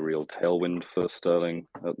would be a real tailwind for sterling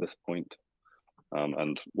at this point.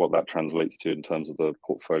 And what that translates to in terms of the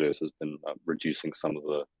portfolios has been reducing some of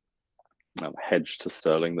the hedge to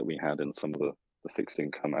sterling that we had in some of the fixed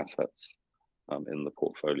income assets in the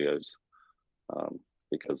portfolios,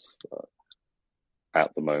 because at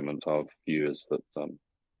the moment our view is that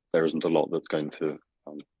there isn't a lot that's going to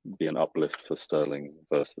be an uplift for sterling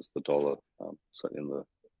versus the dollar, so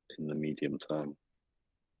in the medium term.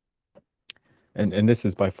 And this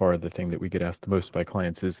is by far the thing that we get asked the most by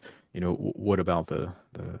clients is, what about the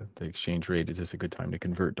exchange rate? Is this a good time to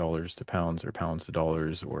convert dollars to pounds or pounds to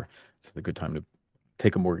dollars, or is it a good time to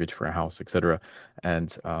take a mortgage for a house, et cetera?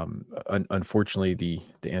 And unfortunately,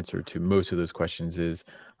 the answer to most of those questions is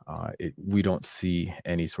we don't see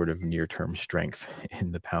any sort of near-term strength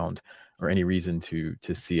in the pound or any reason to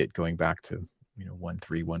see it going back to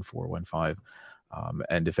 1.3, 1.4, 1.5.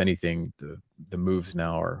 And if anything, the moves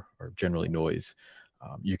now are generally noise.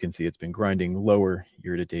 You can see it's been grinding lower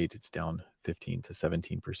year to date. It's down 15 to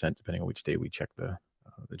 17%, depending on which day we check the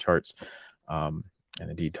charts. And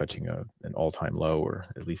indeed touching an all-time low, or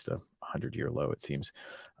at least a 100-year low, it seems.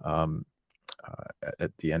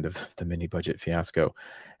 at the end of the mini budget fiasco.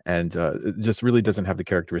 And it just really doesn't have the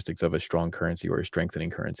characteristics of a strong currency or a strengthening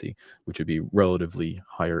currency, which would be relatively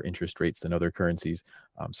higher interest rates than other currencies,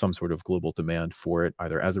 some sort of global demand for it,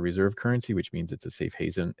 either as a reserve currency, which means it's a safe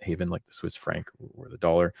haven like the Swiss franc or the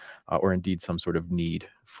dollar, or indeed some sort of need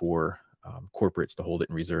for corporates to hold it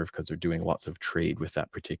in reserve because they're doing lots of trade with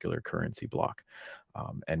that particular currency block.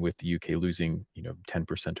 And with the UK losing,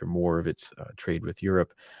 10% or more of its trade with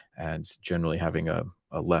Europe, and generally having a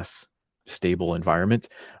less stable environment,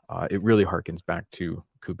 it really harkens back to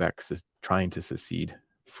Quebec trying to secede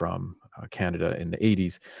from Canada in the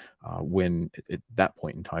 80s, when at that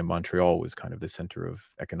point in time, Montreal was kind of the center of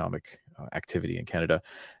economic activity in Canada.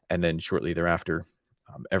 And then shortly thereafter,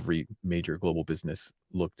 every major global business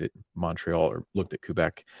looked at Montreal or looked at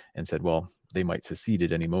Quebec and said, well, they might secede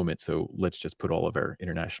at any moment, so let's just put all of our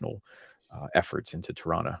international efforts into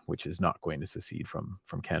Toronto, which is not going to secede from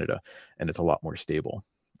Canada, and it's a lot more stable.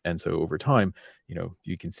 And so over time,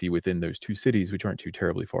 you can see within those two cities, which aren't too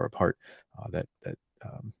terribly far apart, that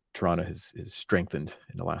Toronto has strengthened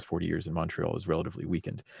in the last 40 years, and Montreal is relatively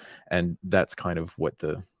weakened. And that's kind of what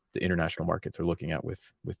the international markets are looking at with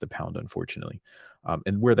the pound, unfortunately.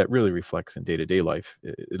 And where that really reflects in day-to-day life,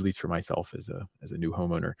 at least for myself as a new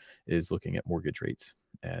homeowner, is looking at mortgage rates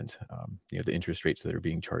and the interest rates that are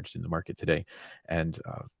being charged in the market today. And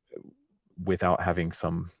without having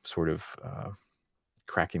some sort of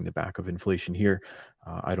cracking the back of inflation here,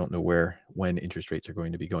 I don't know when interest rates are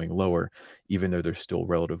going to be going lower, even though they're still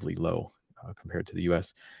relatively low compared to the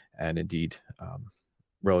US. And indeed,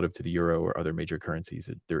 relative to the euro or other major currencies,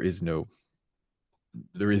 there is no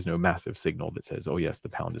massive signal that says, oh yes, the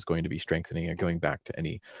pound is going to be strengthening and going back to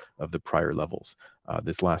any of the prior levels.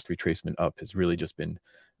 This last retracement up has really just been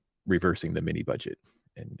reversing the mini budget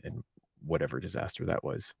and whatever disaster that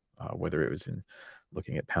was, whether it was in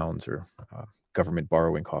looking at pounds or government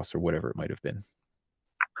borrowing costs or whatever it might have been.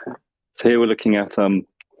 So here we're looking at to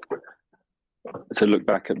look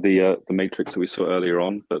back at the matrix that we saw earlier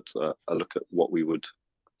on, but a look at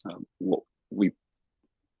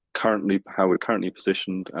how we're currently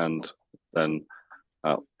positioned, and then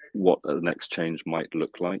what the next change might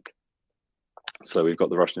look like. So we've got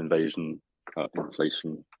the Russian invasion,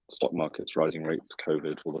 inflation, stock markets, rising rates,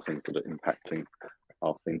 COVID, all the things that are impacting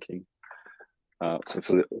our thinking. So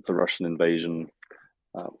for the Russian invasion,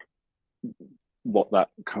 what that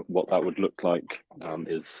would look like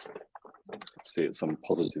is some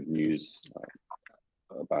positive news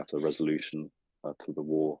about a resolution to the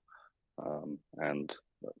war, and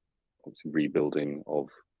obviously rebuilding of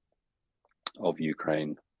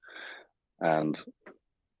Ukraine, and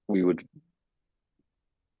we would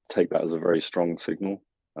take that as a very strong signal.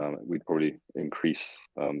 We'd probably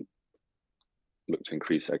look to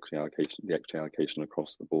increase the equity allocation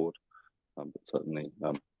across the board, but certainly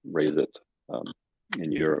raise it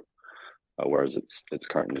in Europe, whereas it's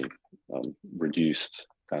currently reduced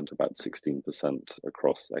down to about 16%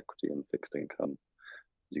 across equity and fixed income.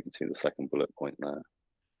 You can see the second bullet point there.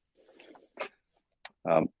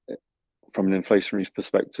 From an inflationary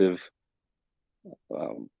perspective,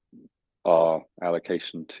 our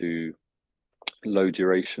allocation to low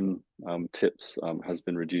duration tips has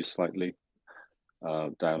been reduced slightly,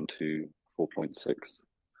 down to 4.6,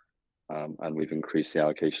 and we've increased the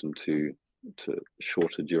allocation to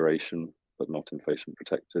shorter duration but not inflation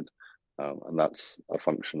protected, and that's a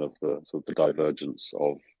function of the divergence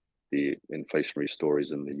of the inflationary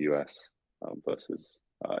stories in the US versus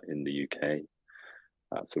in the UK.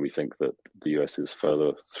 So we think that the US is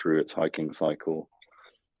further through its hiking cycle,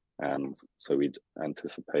 and so we'd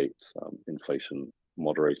anticipate inflation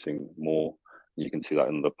moderating more. You can see that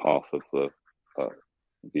in the path of the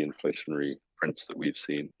inflationary prints that we've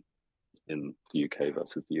seen in the UK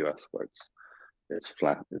versus the US, where it's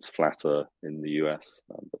flatter in the US,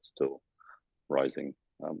 but still rising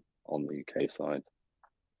on the UK side.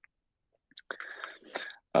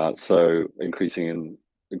 So increasing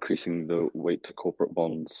the weight to corporate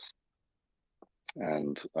bonds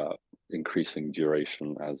and increasing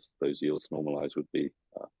duration as those yields normalize would be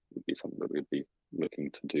something that we'd be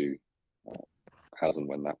looking to do as and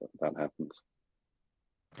when that happens.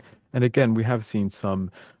 And again, we have seen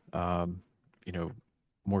some,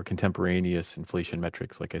 more contemporaneous inflation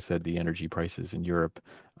metrics. Like I said, the energy prices in Europe,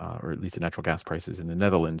 or at least the natural gas prices in the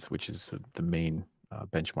Netherlands, which is the main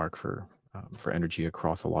benchmark for energy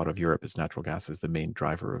across a lot of Europe, as natural gas is the main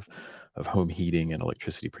driver of home heating and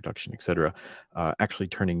electricity production, et cetera, actually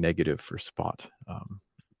turning negative for spot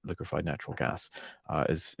liquefied natural gas,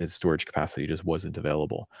 as storage capacity just wasn't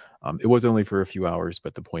available. It was only for a few hours,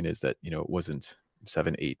 but the point is that, it wasn't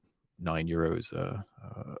 7, 8, €9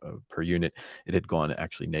 per unit, it had gone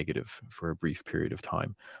actually negative for a brief period of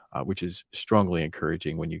time, which is strongly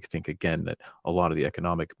encouraging when you think again that a lot of the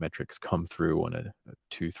economic metrics come through on a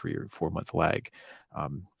 2, 3, or 4 month lag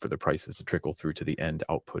for the prices to trickle through to the end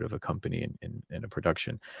output of a company in a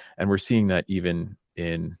production. And we're seeing that even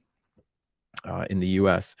in the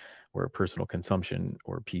US, where personal consumption,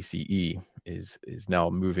 or PCE, is now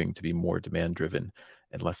moving to be more demand driven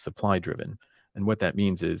and less supply driven. And what that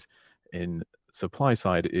means is, in supply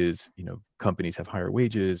side is, companies have higher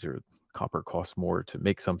wages, or copper costs more to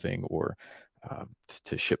make something, or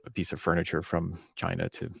to ship a piece of furniture from China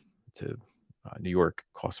to New York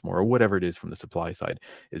costs more, or whatever it is from the supply side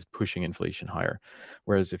is pushing inflation higher.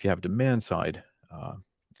 Whereas if you have demand side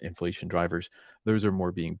inflation drivers, those are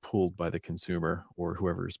more being pulled by the consumer or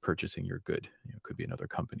whoever is purchasing your good. It could be another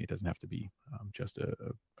company. It doesn't have to be just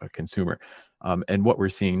a consumer. And what we're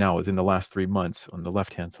seeing now is in the last 3 months, on the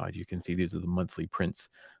left-hand side, you can see these are the monthly prints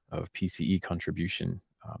of PCE contribution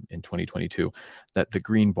in 2022, that the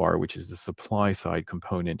green bar, which is the supply side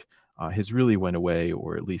component, has really went away,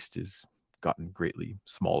 or at least has gotten greatly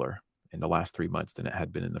smaller in the last 3 months than it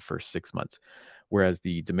had been in the first 6 months. Whereas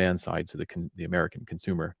the demand side, so the American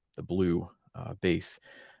consumer, the blue base,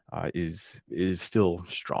 is still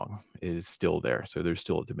strong, is still there. So there's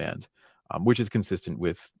still a demand, which is consistent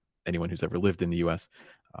with anyone who's ever lived in the US.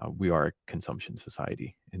 We are a consumption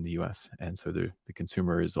society in the US. And so the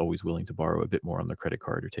consumer is always willing to borrow a bit more on the credit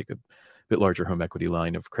card, or take a bit larger home equity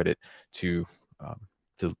line of credit to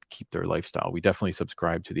keep their lifestyle. We definitely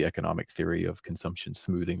subscribe to the economic theory of consumption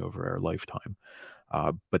smoothing over our lifetime,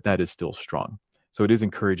 but that is still strong. So it is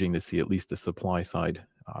encouraging to see at least the supply side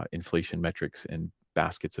inflation metrics and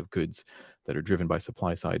baskets of goods that are driven by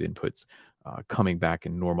supply side inputs coming back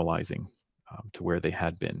and normalizing to where they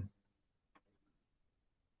had been.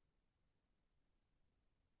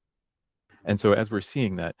 And so as we're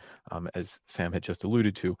seeing that, as Sam had just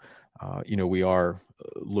alluded to, we are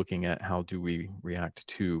looking at how do we react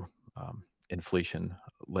to inflation,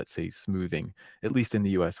 let's say smoothing, at least in the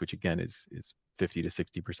US, which again is 50 to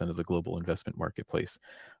 60% of the global investment marketplace.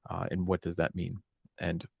 And what does that mean?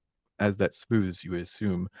 And as that smooths, you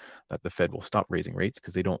assume that the Fed will stop raising rates,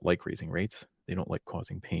 because they don't like raising rates. They don't like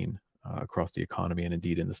causing pain across the economy and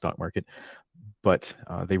indeed in the stock market. But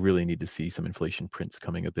they really need to see some inflation prints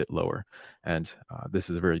coming a bit lower. And this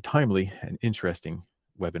is a very timely and interesting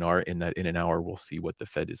webinar, in that in an hour we'll see what the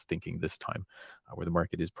Fed is thinking this time, where the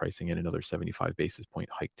market is pricing in another 75 basis point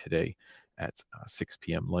hike today at 6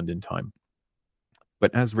 p.m. London time.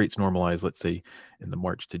 But as rates normalize, let's say in the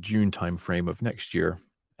March to June timeframe of next year,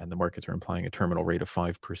 and the markets are implying a terminal rate of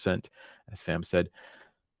 5%, as Sam said,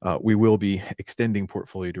 we will be extending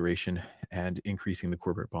portfolio duration and increasing the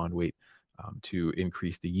corporate bond weight to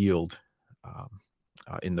increase the yield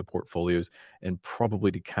in the portfolios, and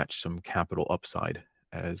probably to catch some capital upside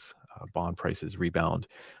as bond prices rebound,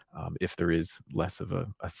 if there is less of a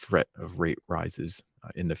threat of rate rises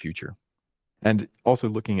in the future. And also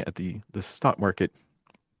looking at the stock market,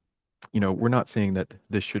 we're not saying that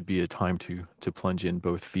this should be a time to plunge in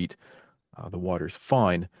both feet. The water's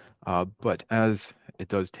fine, but as it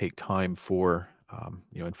does take time for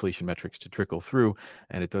inflation metrics to trickle through,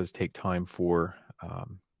 and it does take time for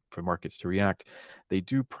markets to react, they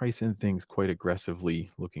do price in things quite aggressively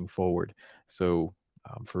looking forward. So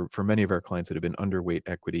for many of our clients that have been underweight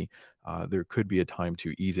equity, there could be a time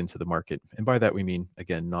to ease into the market. And by that we mean,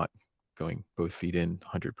 again, not going both feet in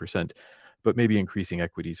 100%, but maybe increasing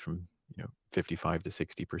equities from 55 to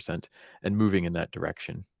 60% and moving in that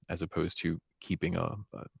direction, as opposed to keeping a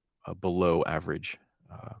below average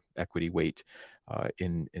equity weight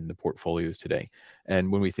in the portfolios today.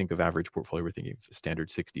 And when we think of average portfolio, we're thinking of the standard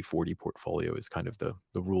 60-40 portfolio is kind of the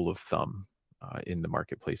rule of thumb in the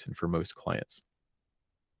marketplace and for most clients.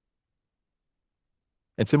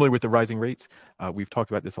 And similarly with the rising rates, we've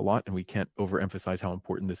talked about this a lot, and we can't overemphasize how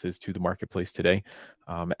important this is to the marketplace today,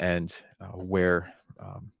 and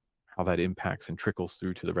how that impacts and trickles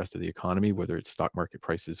through to the rest of the economy, whether it's stock market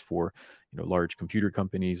prices for large computer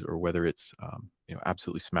companies, or whether it's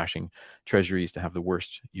absolutely smashing treasuries to have the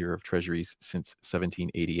worst year of treasuries since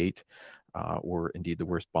 1788, or indeed the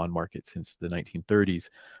worst bond market since the 1930s.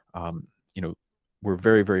 We're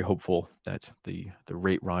very, very hopeful that the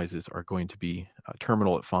rate rises are going to be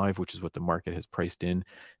terminal at 5, which is what the market has priced in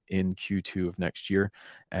Q2 of next year,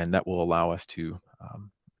 and that will allow us to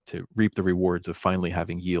reap the rewards of finally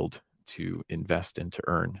having yield to invest and to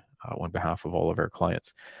earn on behalf of all of our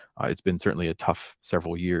clients. It's been certainly a tough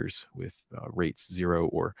several years with rates 0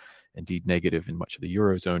 or indeed negative in much of the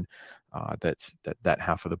Eurozone. That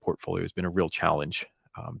half of the portfolio has been a real challenge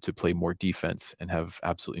to play more defense and have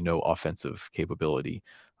absolutely no offensive capability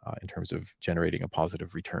in terms of generating a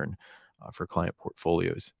positive return for client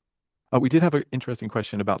portfolios. We did have an interesting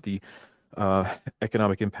question about the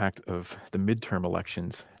economic impact of the midterm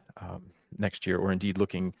elections next year, or indeed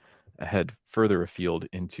looking ahead further afield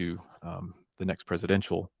into the next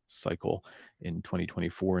presidential cycle in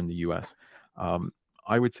 2024 in the US.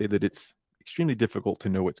 I would say that it's extremely difficult to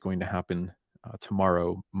know what's going to happen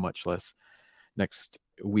tomorrow, much less next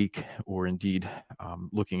week, or indeed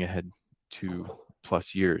looking ahead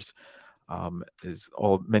 2+ years. As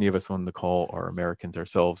many of us on the call are Americans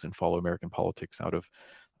ourselves and follow American politics out of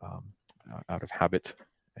habit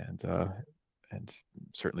and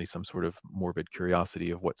certainly some sort of morbid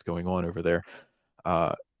curiosity of what's going on over there.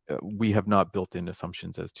 We have not built in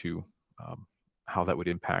assumptions as to how that would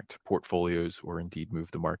impact portfolios or indeed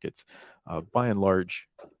move the markets. By and large,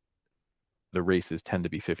 the races tend to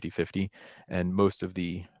be 50-50, and most of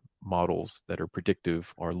the models that are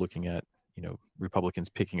predictive are looking at Republicans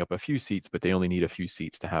picking up a few seats, but they only need a few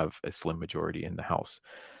seats to have a slim majority in the House.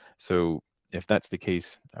 So if that's the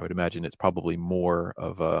case, I would imagine it's probably more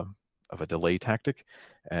of a delay tactic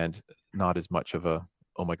and not as much of a,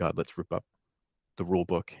 oh my God, let's rip up the rule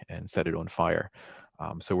book and set it on fire.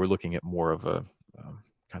 So we're looking at more of a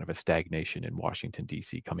kind of a stagnation in Washington,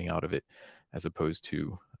 D.C. coming out of it, as opposed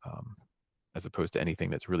to anything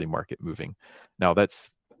that's really market moving. Now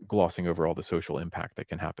that's glossing over all the social impact that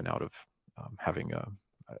can happen out of having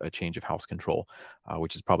a change of House control,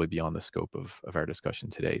 which is probably beyond the scope of our discussion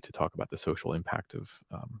today to talk about the social impact of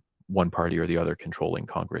one party or the other controlling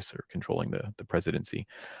Congress or controlling the presidency.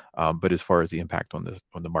 But as far as the impact on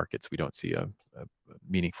the markets, we don't see a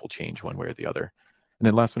meaningful change one way or the other. And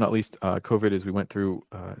then last but not least, COVID, as we went through,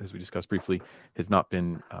 as we discussed briefly, has not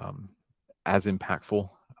been as impactful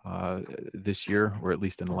this year, or at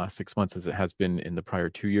least in the last 6 months, as it has been in the prior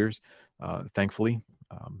 2 years. Thankfully,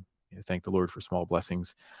 thank the Lord for small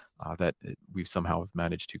blessings that we've somehow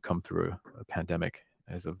managed to come through a pandemic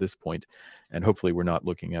as of this point, and hopefully we're not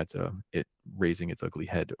looking at it raising its ugly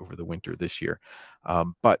head over the winter this year.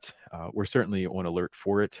 But we're certainly on alert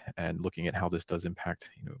for it and looking at how this does impact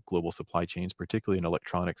global supply chains, particularly in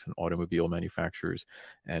electronics and automobile manufacturers,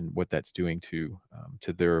 and what that's doing to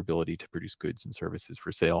their ability to produce goods and services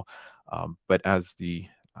for sale. But as the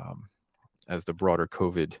broader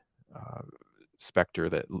COVID specter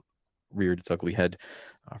that reared its ugly head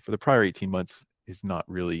for the prior 18 months is not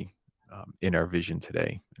really in our vision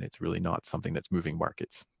today, and it's really not something that's moving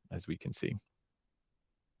markets, as we can see.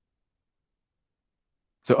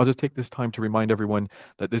 So I'll just take this time to remind everyone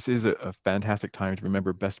that this is a fantastic time to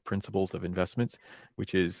remember best principles of investments,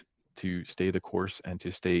 which is to stay the course and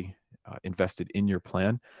to stay invested in your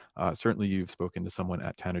plan. Certainly you've spoken to someone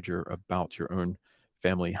at Tanager about your own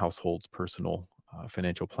family, household's personal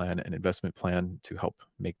financial plan and investment plan to help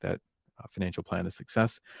make that financial plan a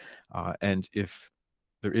success. And if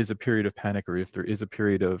there is a period of panic, or if there is a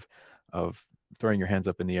period of throwing your hands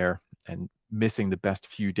up in the air and missing the best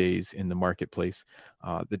few days in the marketplace,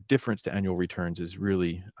 the difference to annual returns is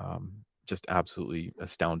really just absolutely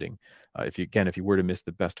astounding. If you were to miss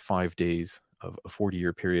the best 5 days of a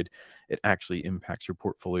 40-year period, it actually impacts your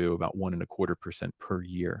portfolio about 1.25% per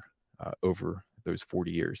year over those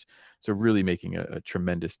 40 years. So really making a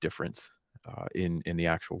tremendous difference in the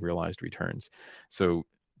actual realized returns. So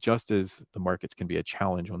just as the markets can be a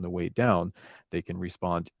challenge on the way down, they can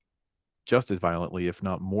respond just as violently, if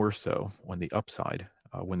not more so, on the upside.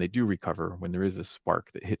 When they do recover, when there is a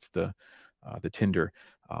spark that hits the tinder,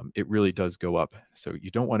 it really does go up. So you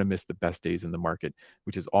don't want to miss the best days in the market,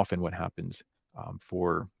 which is often what happens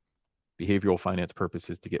for behavioral finance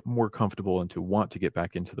purposes, to get more comfortable and to want to get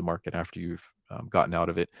back into the market after you've gotten out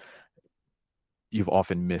of it. You've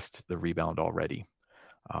often missed the rebound already.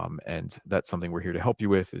 And that's something we're here to help you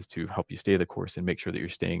with, is to help you stay the course and make sure that you're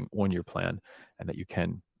staying on your plan and that you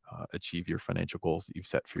can achieve your financial goals that you've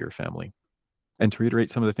set for your family. And to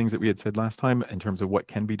reiterate some of the things that we had said last time in terms of what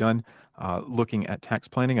can be done, looking at tax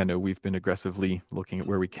planning. I know we've been aggressively looking at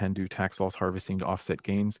where we can do tax loss harvesting to offset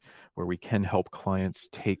gains, where we can help clients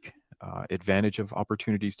take advantage of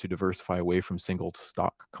opportunities to diversify away from single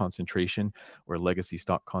stock concentration or legacy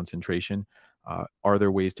stock concentration. Are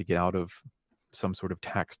there ways to get out of some sort of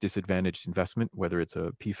tax disadvantaged investment, whether it's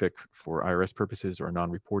a PFIC for IRS purposes or a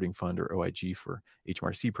non-reporting fund or OIG for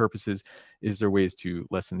HMRC purposes? Is there ways to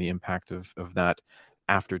lessen the impact of that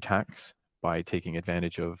after tax by taking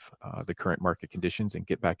advantage of the current market conditions and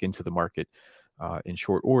get back into the market in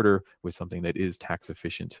short order with something that is tax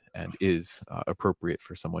efficient and is appropriate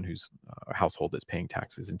for someone who's a household that's paying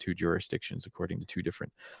taxes in 2 jurisdictions according to 2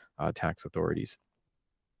 different tax authorities?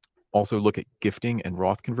 Also look at gifting and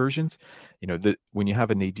Roth conversions. When you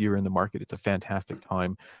have a nadir in the market, it's a fantastic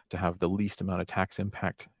time to have the least amount of tax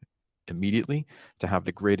impact immediately, to have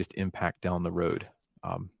the greatest impact down the road.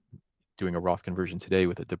 Doing a Roth conversion today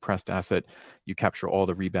with a depressed asset, you capture all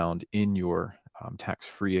the rebound in your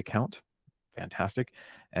tax-free account. Fantastic.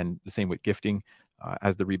 And the same with gifting.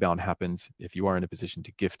 As the rebound happens, if you are in a position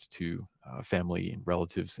to gift to family and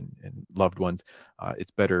relatives and loved ones,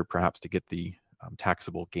 it's better perhaps to get the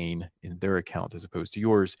taxable gain in their account as opposed to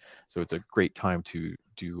yours. So it's a great time to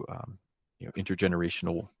do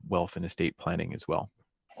intergenerational wealth and estate planning as well.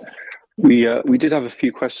 We did have a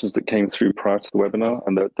few questions that came through prior to the webinar,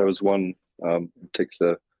 and there was one in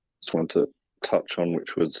particular I just wanted to touch on,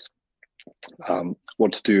 which was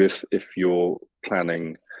what to do if you're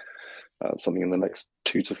planning something in the next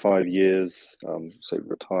 2 to 5 years, so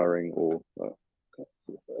retiring or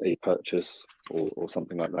a purchase or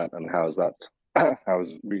something like that, and how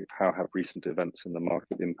have recent events in the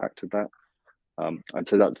market impacted that? I'd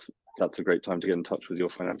say that's a great time to get in touch with your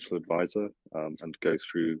financial advisor and go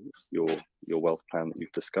through your wealth plan that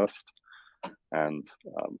you've discussed, and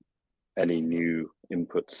any new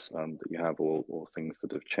inputs that you have or things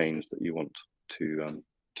that have changed that you want to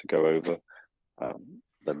go over.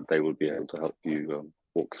 Then they will be able to help you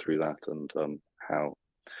walk through that and how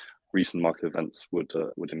recent market events would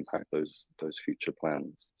impact those future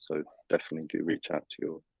plans. So definitely do reach out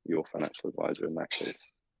to your financial advisor in that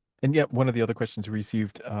case. And yet, one of the other questions we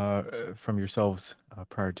received from yourselves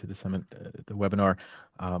prior to the summit, the webinar,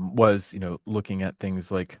 was looking at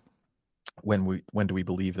things like when do we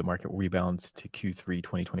believe the market rebounds to Q3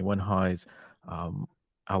 2021 highs?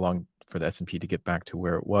 How long for the S&P to get back to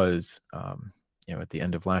where it was? At the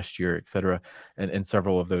end of last year, et cetera, and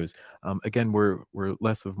several of those. Again, we're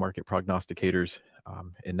less of market prognosticators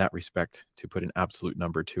in that respect to put an absolute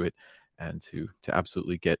number to it and to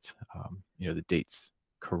absolutely get the dates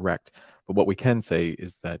correct. But what we can say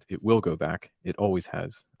is that it will go back. It always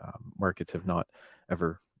has. Markets have not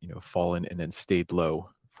ever fallen and then stayed low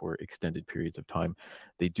for extended periods of time.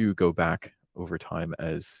 They do go back over time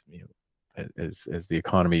as as the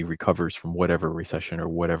economy recovers from whatever recession or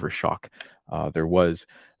whatever shock there was.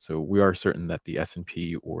 So we are certain that the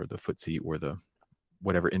S&P or the FTSE or the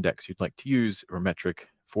whatever index you'd like to use or metric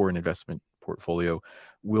for an investment portfolio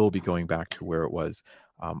will be going back to where it was.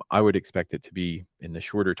 I would expect it to be in the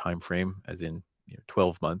shorter time frame, as in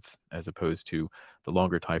 12 months, as opposed to the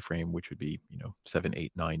longer time frame, which would be 7,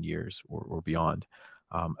 8, 9 years or beyond.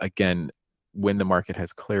 Again, when the market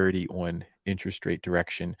has clarity on interest rate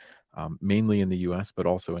direction, mainly in the U.S., but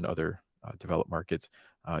also in other developed markets,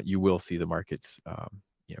 you will see the markets,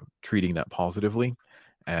 treating that positively.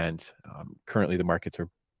 And currently, the markets are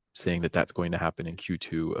saying that that's going to happen in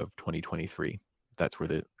Q2 of 2023. That's where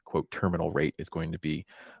the quote terminal rate is going to be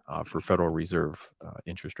for Federal Reserve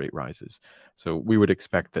interest rate rises. So we would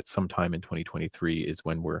expect that sometime in 2023 is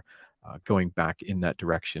when we're going back in that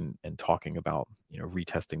direction and talking about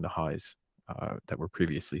retesting the highs that were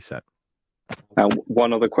previously set.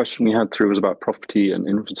 One other question we had through was about property and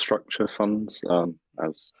infrastructure funds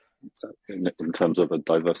as in terms of a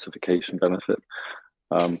diversification benefit.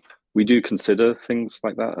 We do consider things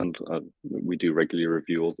like that, and we do regularly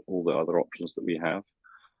review all the other options that we have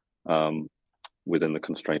within the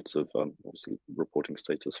constraints of obviously reporting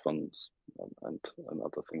status funds and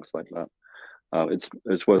other things like that.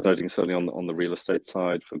 It's worth noting, certainly on the real estate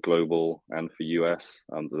side for global and for US,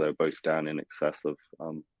 that they're both down in excess of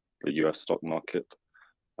the US stock market.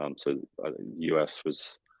 So US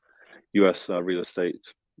real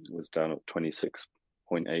estate was down at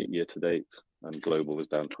 26.8 year to date, and global was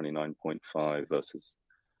down 29.5 versus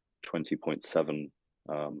 20.7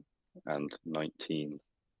 and 19.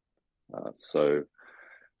 So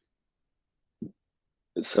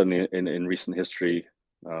it's certainly in recent history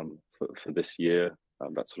for this year,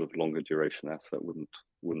 that sort of longer duration asset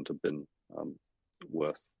wouldn't have been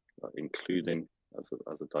worth including as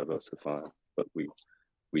a diversifier. But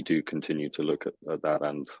we do continue to look at that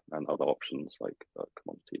and other options like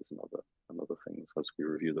commodities and other things as we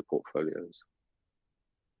review the portfolios.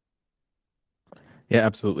 Yeah,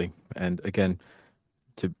 absolutely. And again,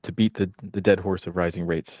 to beat the dead horse of rising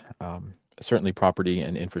rates, certainly property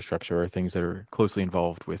and infrastructure are things that are closely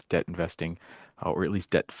involved with debt investing, or at least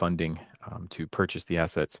debt funding to purchase the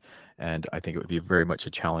assets. And I think it would be very much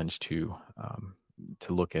a challenge to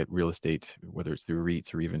look at real estate, whether it's through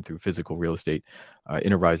REITs or even through physical real estate,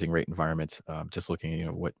 in a rising rate environment. Just looking,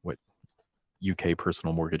 what UK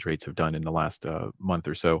personal mortgage rates have done in the last month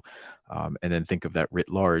or so, and then think of that writ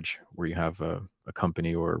large, where you have a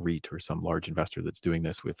company or a REIT or some large investor that's doing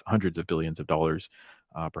this with hundreds of billions of dollars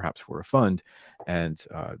perhaps for a fund, and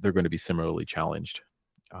they're going to be similarly challenged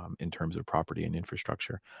in terms of property and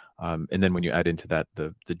infrastructure. And then when you add into that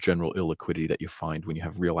the general illiquidity that you find when you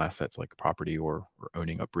have real assets like property or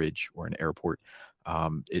owning a bridge or an airport,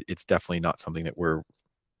 it's definitely not something that we're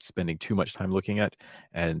spending too much time looking at,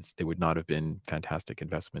 and they would not have been fantastic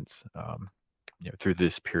investments through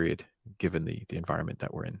this period, given the environment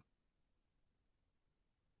that we're in.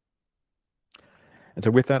 And so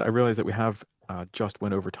with that, I realize that we have just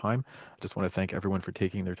went over time. I just want to thank everyone for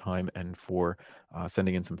taking their time and for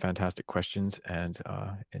sending in some fantastic questions and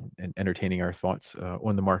entertaining our thoughts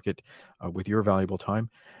on the market with your valuable time.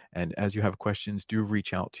 And as you have questions, do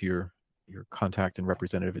reach out to your contact and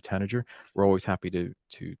representative at Tanager. We're always happy to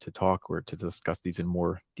talk or to discuss these in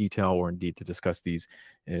more detail, or indeed to discuss these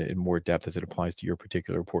in more depth as it applies to your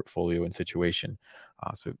particular portfolio and situation.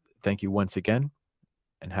 So thank you once again,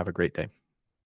 and have a great day.